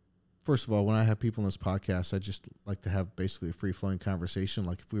 First of all, when I have people in this podcast, I just like to have basically a free-flowing conversation,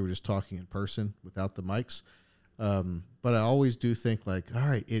 like if we were just talking in person without the mics. But I always do think like, all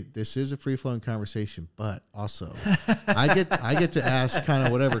right, this is a free-flowing conversation, but also I get to ask kind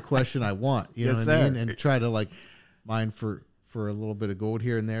of whatever question I want, you know what I mean, and try to like mine for a little bit of gold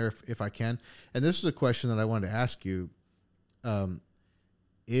here and there if I can. And this is a question that I wanted to ask you.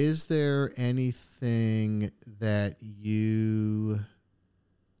 Is there anything that you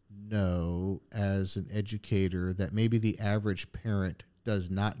know as an educator that maybe the average parent does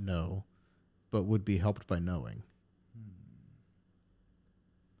not know but would be helped by knowing?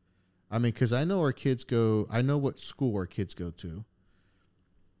 I mean, because I know I know what school our kids go to.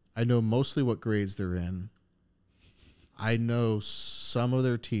 I know mostly what grades they're in. I know some of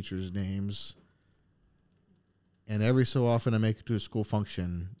their teachers' names. And every so often I make it to a school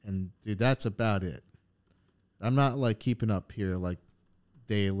function. And, dude, that's about it. I'm not, like, keeping up here, like,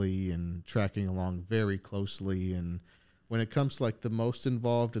 daily and tracking along very closely. And when it comes to, like, the most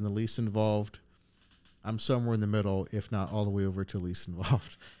involved and the least involved, I'm somewhere in the middle, if not all the way over to least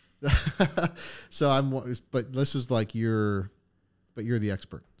involved. But this is like you're the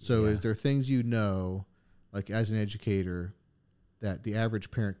expert. So is there things you know, like as an educator, that the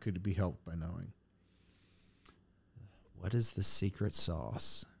average parent could be helped by knowing? What is the secret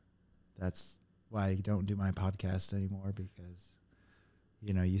sauce? That's why I don't do my podcast anymore, because,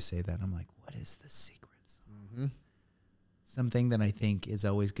 you know, you say that, I'm like, what is the secret sauce? Mm-hmm. Something that I think is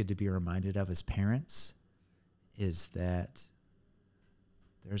always good to be reminded of as parents is that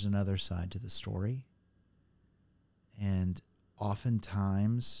there's another side to the story. And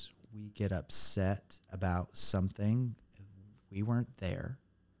oftentimes we get upset about something. We weren't there.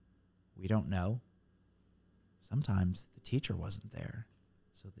 We don't know. Sometimes the teacher wasn't there,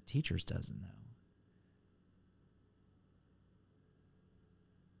 so the teacher doesn't know.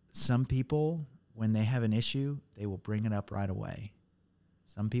 Some people, when they have an issue, they will bring it up right away.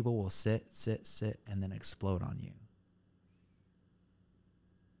 Some people will sit, and then explode on you.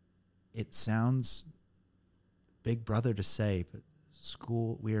 It sounds big brother to say, but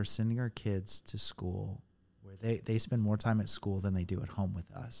we are sending our kids to school where they spend more time at school than they do at home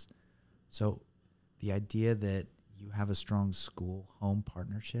with us. So the idea that you have a strong school-home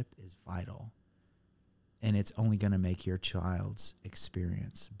partnership is vital. And it's only going to make your child's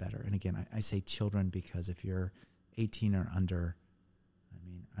experience better. And again, I say children because if you're 18 or under, I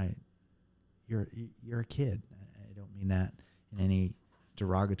mean, you're a kid. I don't mean that in any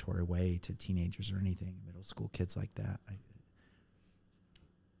derogatory way to teenagers or anything, middle school kids like that.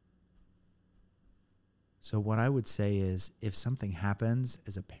 So what I would say is, if something happens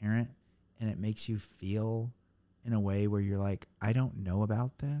as a parent and it makes you feel in a way where you're like, I don't know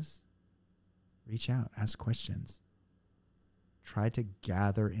about this, reach out, ask questions. Try to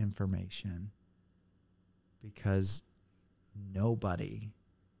gather information, because nobody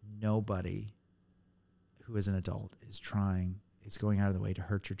who is an adult is going out of the way to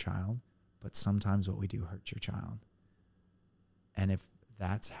hurt your child, but sometimes what we do hurts your child. And if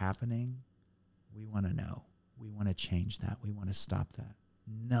that's happening, we want to know. We want to change that. We want to stop that.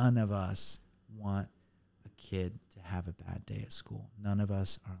 None of us want a kid to have a bad day at school. None of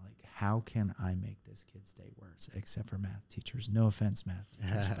us are like, how can I make this kid's day worse? Except for math teachers. No offense, math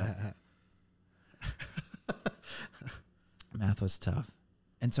teachers, but math was tough.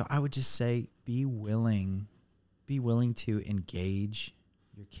 And so I would just say, be willing to engage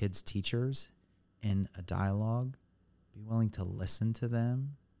your kids' teachers in a dialogue. Be willing to listen to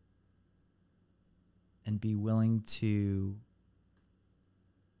them. And be willing to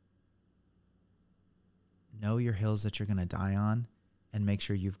know your hills that you're going to die on, and make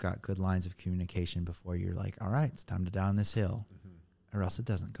sure you've got good lines of communication before you're like, all right, it's time to die on this hill, or else it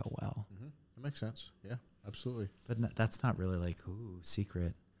doesn't go well. That makes sense. Yeah, absolutely. But that's not really like, ooh,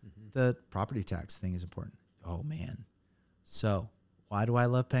 secret. The property tax thing is important. Oh, man. So why do I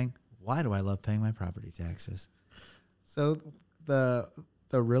love paying my property taxes? So the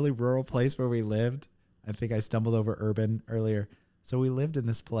really rural place where we lived, I think I stumbled over urban earlier. So we lived in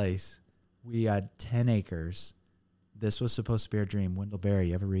this place. We had 10 acres. This was supposed to be our dream. Wendell-Berry.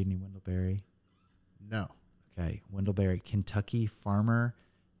 You ever read any Wendell-Berry? No. Okay. Wendell-Berry, Kentucky farmer,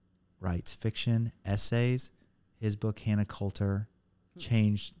 writes fiction, essays. His book, Hannah Coulter,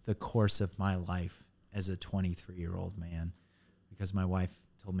 changed the course of my life as a 23-year-old man because my wife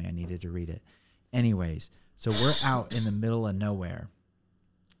told me I needed to read it. Anyways, so we're out in the middle of nowhere.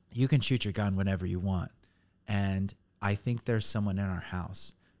 You can shoot your gun whenever you want. And I think there's someone in our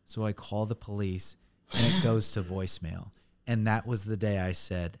house. So I call the police, and it goes to voicemail. And that was the day I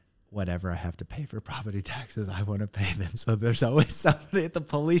said, whatever I have to pay for property taxes, I want to pay them. So there's always somebody at the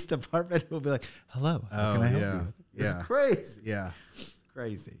police department who will be like, hello, how can I help you? It's crazy. Yeah. It's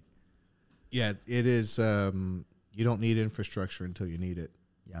crazy. Yeah, it is. You don't need infrastructure until you need it.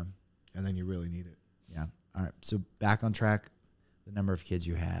 Yeah. And then you really need it. Yeah. All right. So back on track, the number of kids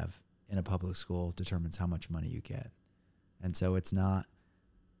you have in a public school determines how much money you get. And so it's not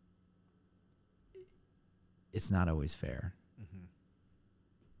always fair.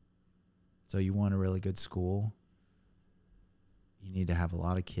 So you want a really good school, you need to have a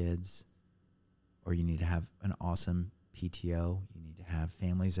lot of kids, or you need to have an awesome PTO. You need to have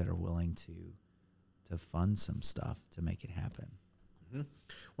families that are willing to fund some stuff to make it happen.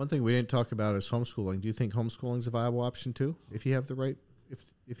 One thing we didn't talk about is homeschooling. Do you think homeschooling is a viable option too, if you have the right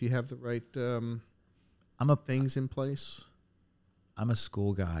things in place? I'm a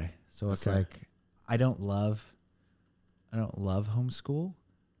school guy, so it's like I don't love homeschool.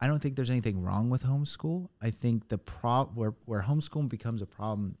 I don't think there's anything wrong with homeschool. I think the where homeschooling becomes a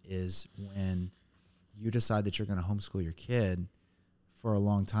problem is when you decide that you're going to homeschool your kid for a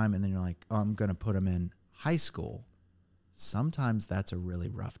long time, and then you're like, oh, I'm going to put them in high school. Sometimes that's a really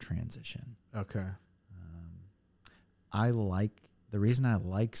rough transition. Okay. The reason I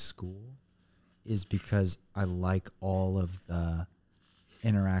like school is because I like all of the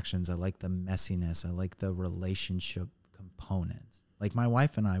interactions. I like the messiness. I like the relationship components. Like my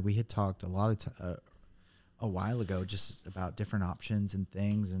wife and I, we had talked a while ago just about different options and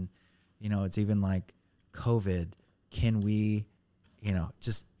things. And, it's even like COVID. Can we,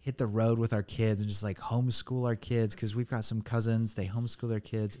 just hit the road with our kids and just like homeschool our kids? Because we've got some cousins, they homeschool their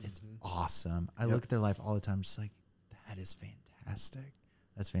kids. It's awesome. I look at their life all the time, just like, that is fantastic.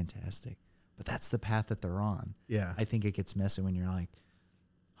 That's fantastic. But that's the path that they're on. Yeah. I think it gets messy when you're like,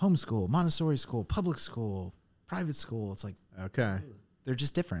 homeschool, Montessori school, public school, private school. It's like, okay, they're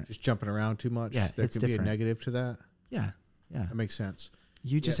just different. Just jumping around too much. Yeah, there it's can different. be a negative to that. Yeah. That makes sense.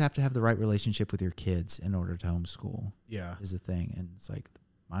 You just have to have the right relationship with your kids in order to homeschool. Yeah, is the thing. And it's like,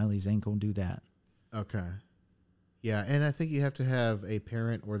 Miley's ain't gonna do that. Okay. Yeah, and I think you have to have a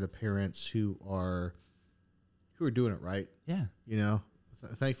parent or the parents who are doing it right. Yeah.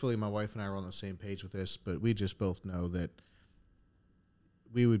 Thankfully, my wife and I are on the same page with this, but we just both know that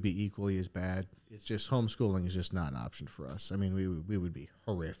we would be equally as bad. It's just homeschooling is just not an option for us. I mean, we would be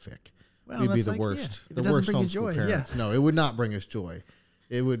horrific. Well, we'd be the worst. Yeah. The worst homeschool parents. Yeah. No, it would not bring us joy.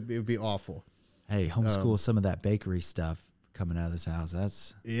 It would be awful. Hey, homeschool some of that bakery stuff coming out of this house.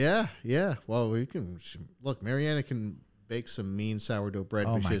 That's yeah. Well, we can look. Mariana can bake some mean sourdough bread,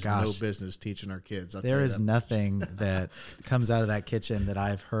 but she has no business teaching our kids. There is nothing that comes out of that kitchen that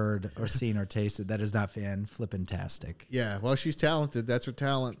I've heard or seen or tasted that is not fan-flippin-tastic. Yeah, well, she's talented. That's her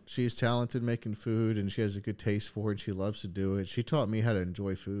talent. She's talented making food, and she has a good taste for it, and she loves to do it. She taught me how to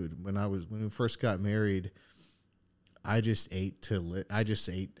enjoy food. When we first got married, I just ate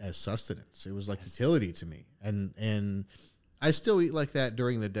as sustenance. It was like utility to me, and I still eat like that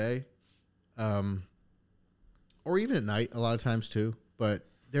during the day, or even at night a lot of times too. But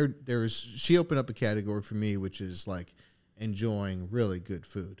she opened up a category for me, which is like enjoying really good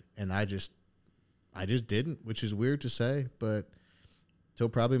food, and I just didn't, which is weird to say, but till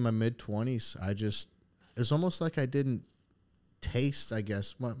probably my mid-20s, it was almost like I didn't taste, I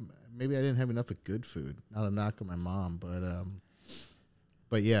guess. Maybe I didn't have enough of good food. Not a knock on my mom,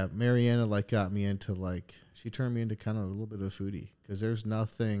 but yeah, Mariana like got me into like, she turned me into kind of a little bit of a foodie, because there's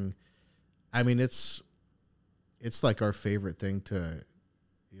nothing, I mean, it's like our favorite thing to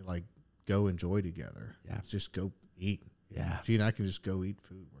like go enjoy together. Yeah. Let's just go eat. Yeah. She and I can just go eat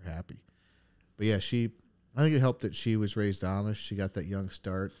food. We're happy. But yeah, I think it helped that she was raised Amish. She got that young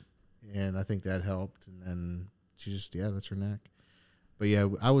start, and I think that helped. And then she just, that's her knack. But yeah,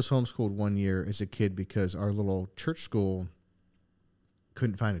 I was homeschooled 1 year as a kid because our little church school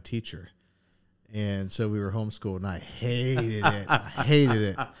couldn't find a teacher. And so we were homeschooled, and I hated it.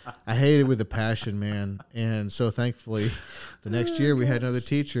 I hated it with a passion, man. And so thankfully, the next year we had another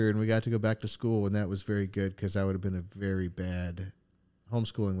teacher, and we got to go back to school, and that was very good, because that would have been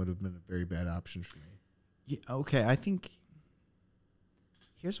homeschooling would have been a very bad option for me. Yeah, okay, I think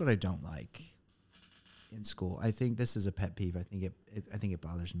here's what I don't like in school. I think this is a pet peeve. I think it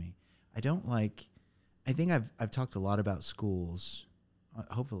bothers me. I think I've talked a lot about schools,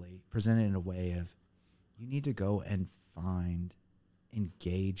 hopefully presented in a way of, you need to go and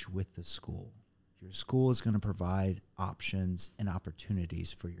engage with the school. Your school is going to provide options and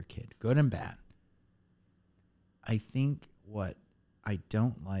opportunities for your kid, good and bad. I think what I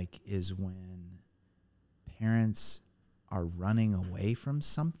don't like is when parents are running away from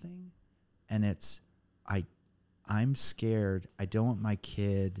something, and I'm scared. I don't want my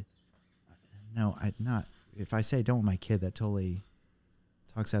kid. No, I'm not. If I say I don't want my kid, that totally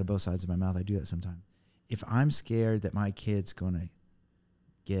talks out of both sides of my mouth. I do that sometimes. If I'm scared that my kid's going to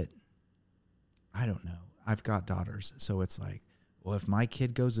get, I don't know. I've got daughters, so it's like, well, if my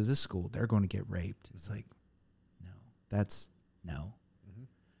kid goes to this school, they're going to get raped. It's like, no. Mm-hmm.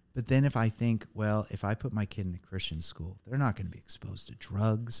 But then if I think, well, if I put my kid in a Christian school, they're not going to be exposed to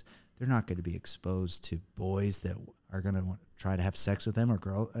drugs. They're not going to be exposed to boys that are going to try to have sex with them,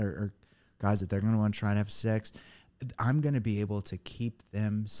 or guys that they're going to want to try to have sex. I'm going to be able to keep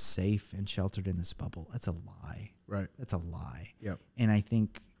them safe and sheltered in this bubble. That's a lie. Right. That's a lie. Yep. And I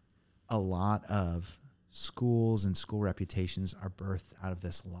think a lot of schools and school reputations are birthed out of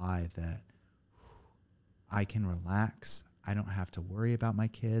this lie that I can relax. I don't have to worry about my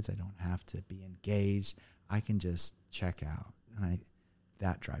kids. I don't have to be engaged. I can just check out. And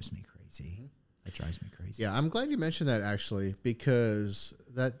that drives me crazy. Mm-hmm. That drives me crazy. Yeah, I'm glad you mentioned that, actually, because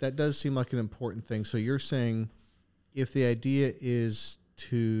that does seem like an important thing. So you're saying, if the idea is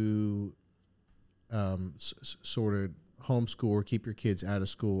to sort of homeschool or keep your kids out of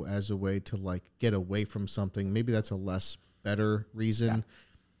school as a way to like get away from something, maybe that's a less better reason. Yeah.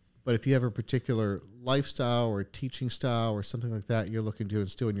 But if you have a particular lifestyle or teaching style or something like that you're looking to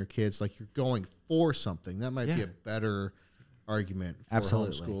instill in your kids, like you're going for something, that might be a better argument for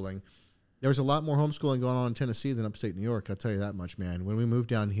homeschooling. There's a lot more homeschooling going on in Tennessee than upstate New York. I'll tell you that much, man. When we moved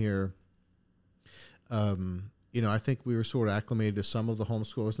down here, I think we were sort of acclimated to some of the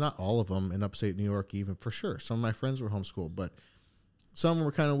homeschoolers, not all of them in upstate New York, even, for sure. Some of my friends were homeschooled, but some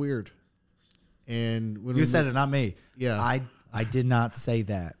were kind of weird. And when you said it, not me. Yeah. I did not say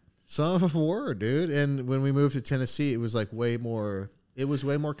that. Some of them were, dude. And when we moved to Tennessee, it was like way more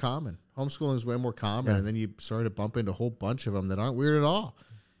common. Homeschooling is way more common. Yeah. And then you started to bump into a whole bunch of them that aren't weird at all.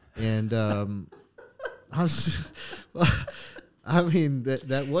 And to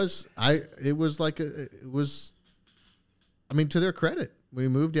their credit, we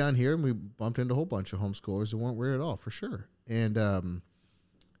moved down here and we bumped into a whole bunch of homeschoolers that weren't weird at all, for sure. And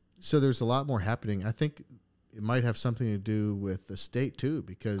so there's a lot more happening. I think it might have something to do with the state too,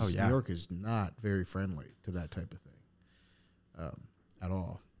 because New York is not very friendly to that type of thing at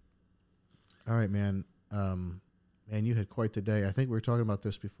all. All right, man. Man, you had quite the day. I think we were talking about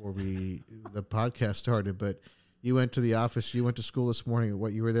this before the podcast started, but you went to the office. You went to school this morning.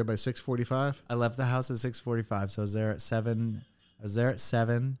 You were there by 6:45? I left the house at 6:45, so I was there at 7. I was there at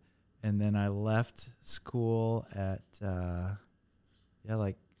 7, and then I left school at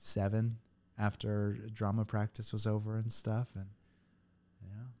like 7 after drama practice was over and stuff, and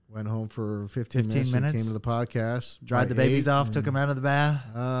went home for 15 minutes. And came to the podcast. Dried the babies off. Took them out of the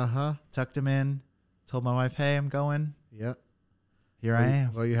bath. Tucked them in. Told my wife, "Hey, I'm going." Yep. Here I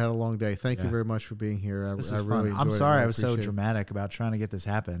am. Well, you had a long day. Thank you very much for being here. I really enjoyed it. I'm sorry I was so dramatic about trying to get this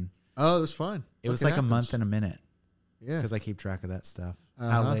happen. Oh, it was fun. It was like a month and a minute. Yeah. Because I keep track of that stuff.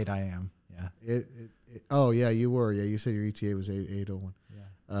 How late I am. Yeah. You were. Yeah, you said your ETA was 8:01.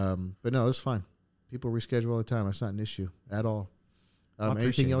 Yeah. But no, it's fine. People reschedule all the time. That's not an issue at all.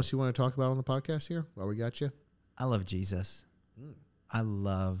 Anything else you want to talk about on the podcast here while we got you? I love Jesus. I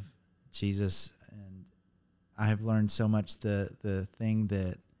love Jesus, and I have learned so much. The thing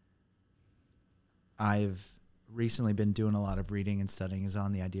that I've recently been doing a lot of reading and studying is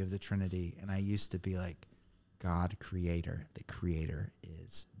on the idea of the Trinity. And I used to be like, God, creator, the creator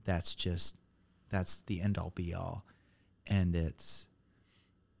that's the end all be all. And it's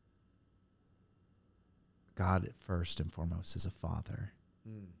God first and foremost is a father.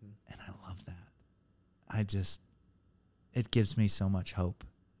 Mm-hmm. And I love that. It gives me so much hope.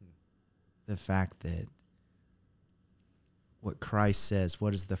 The fact that what Christ says,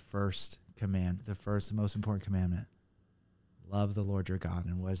 what is the first command, the most important commandment? Love the Lord your God.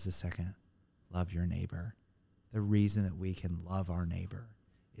 And what is the second? Love your neighbor. The reason that we can love our neighbor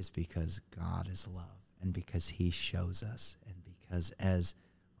is because God is love and because he shows us and because as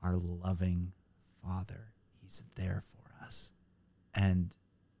our loving Father, he's there for us. And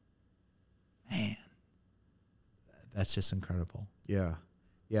man, that's just incredible. Yeah.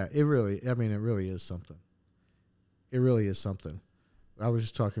 Yeah, it really is something. It really is something. I was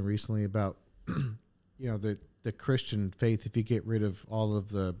just talking recently about, the Christian faith, if you get rid of all of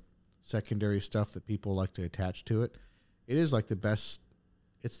the secondary stuff that people like to attach to it, it is like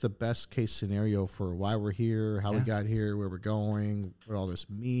it's the best case scenario for why we're here, how we got here, where we're going, what all this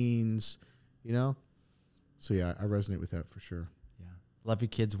means, So, yeah, I resonate with that for sure. Yeah. Love your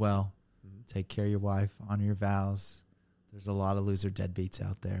kids well. Mm-hmm. Take care of your wife. Honor your vows. There's a lot of loser deadbeats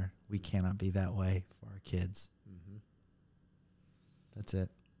out there. We cannot be that way for our kids. Mm-hmm. That's it.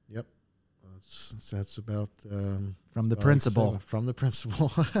 Yep. That's about... from the principal. From the principal.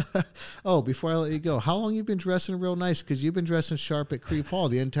 Oh, before I let you go, how long you been dressing real nice? Because you've been dressing sharp at Creve Hall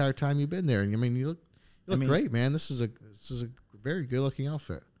the entire time you've been there. And you look great, man. This is a very good-looking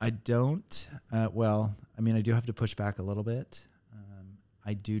outfit. I don't. I do have to push back a little bit.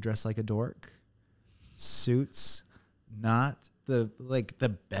 I do dress like a dork. Suits... Not the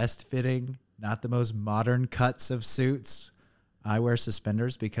best fitting, not the most modern cuts of suits. I wear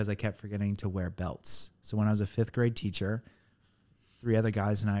suspenders because I kept forgetting to wear belts. So when I was a 5th grade teacher, 3 other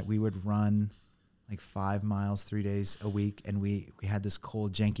guys and I, we would run like 5 miles 3 days a week, and we had this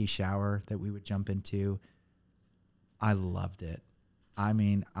cold, janky shower that we would jump into. I loved it. I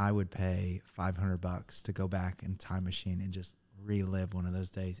mean, I would pay $500 to go back in time machine and just relive one of those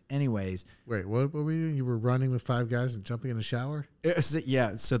days. Anyways. Wait, what were we doing? You were running with 5 guys and jumping in the shower?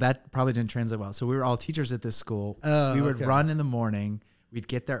 Yeah, so that probably didn't translate well. So we were all teachers at this school. Oh, we would run in the morning. We'd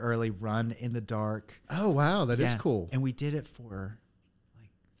get there early, run in the dark. Oh, wow. That is cool. And we did it for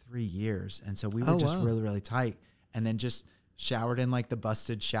like 3 years. And so we were really, really tight. And then just showered in like the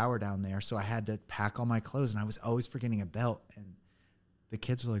busted shower down there. So I had to pack all my clothes, and I was always forgetting a belt. And the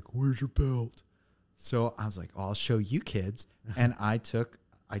kids were like, "Where's your belt?" So I was like, I'll show you kids. And I took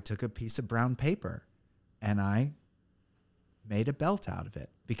a piece of brown paper and I made a belt out of it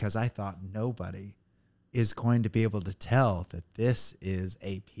because I thought nobody is going to be able to tell that this is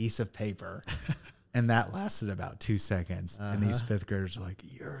a piece of paper. And that lasted about 2 seconds. Uh-huh. And these 5th graders were like,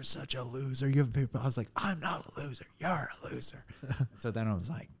 "You're such a loser. You have a paper." I was like, "I'm not a loser. You're a loser." So then I was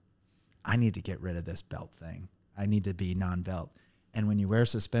like, I need to get rid of this belt thing. I need to be non-belt. And when you wear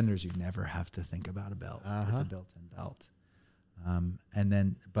suspenders, you never have to think about a belt. Uh-huh. It's a built-in belt. And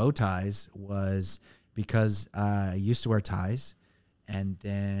then bow ties was because I used to wear ties. And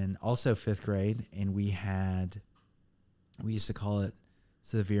then also 5th grade, and we used to call it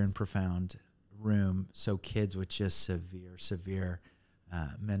severe and profound room. So kids with just severe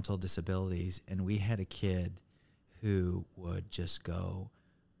mental disabilities. And we had a kid who would just go.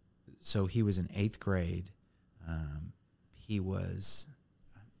 So he was in 8th grade. He was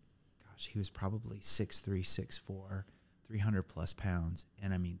probably 6'3", 6'4", 300 plus pounds.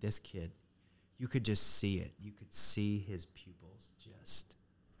 And I mean, this kid, you could just see it. You could see his pupils just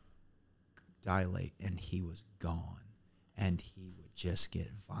dilate, and he was gone. And he would just get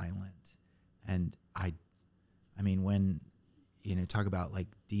violent. And I mean, when, talk about like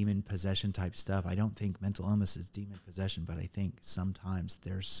demon possession type stuff, I don't think mental illness is demon possession, but I think sometimes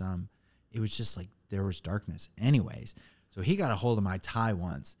it was just like there was darkness. Anyways, so he got a hold of my tie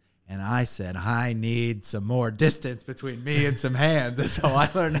once, and I said, I need some more distance between me and some hands. And so I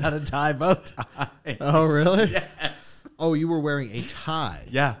learned how to tie bow ties. Oh, really? Yes. Oh, you were wearing a tie.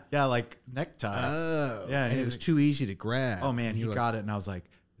 Yeah, like necktie. Oh. Yeah, and it was too easy to grab. Oh, man, he got it, and I was like,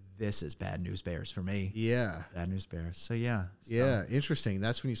 this is bad news bears for me. Yeah. Bad news bears. So, yeah. Yeah, interesting.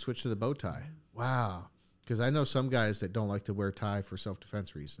 That's when you switch to the bow tie. Wow. Because I know some guys that don't like to wear tie for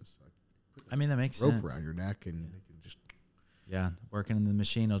self-defense reasons. I mean, that makes sense. Rope around your neck, and they can just... Yeah, working in the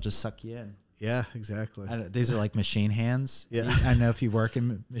machine will just suck you in. Yeah, exactly. These are like machine hands. Yeah. I know if you work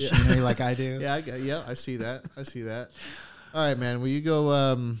in machinery like I do. Yeah, I see that. All right, man. Will you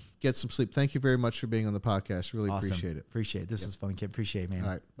go Get some sleep. Thank you very much for being on the podcast. Really Awesome. appreciate it. Appreciate it. This is fun, kid. Appreciate it, man. All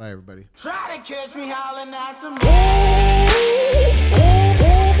right. Bye, everybody. Try to catch me howling at the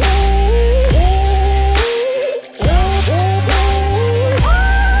moon.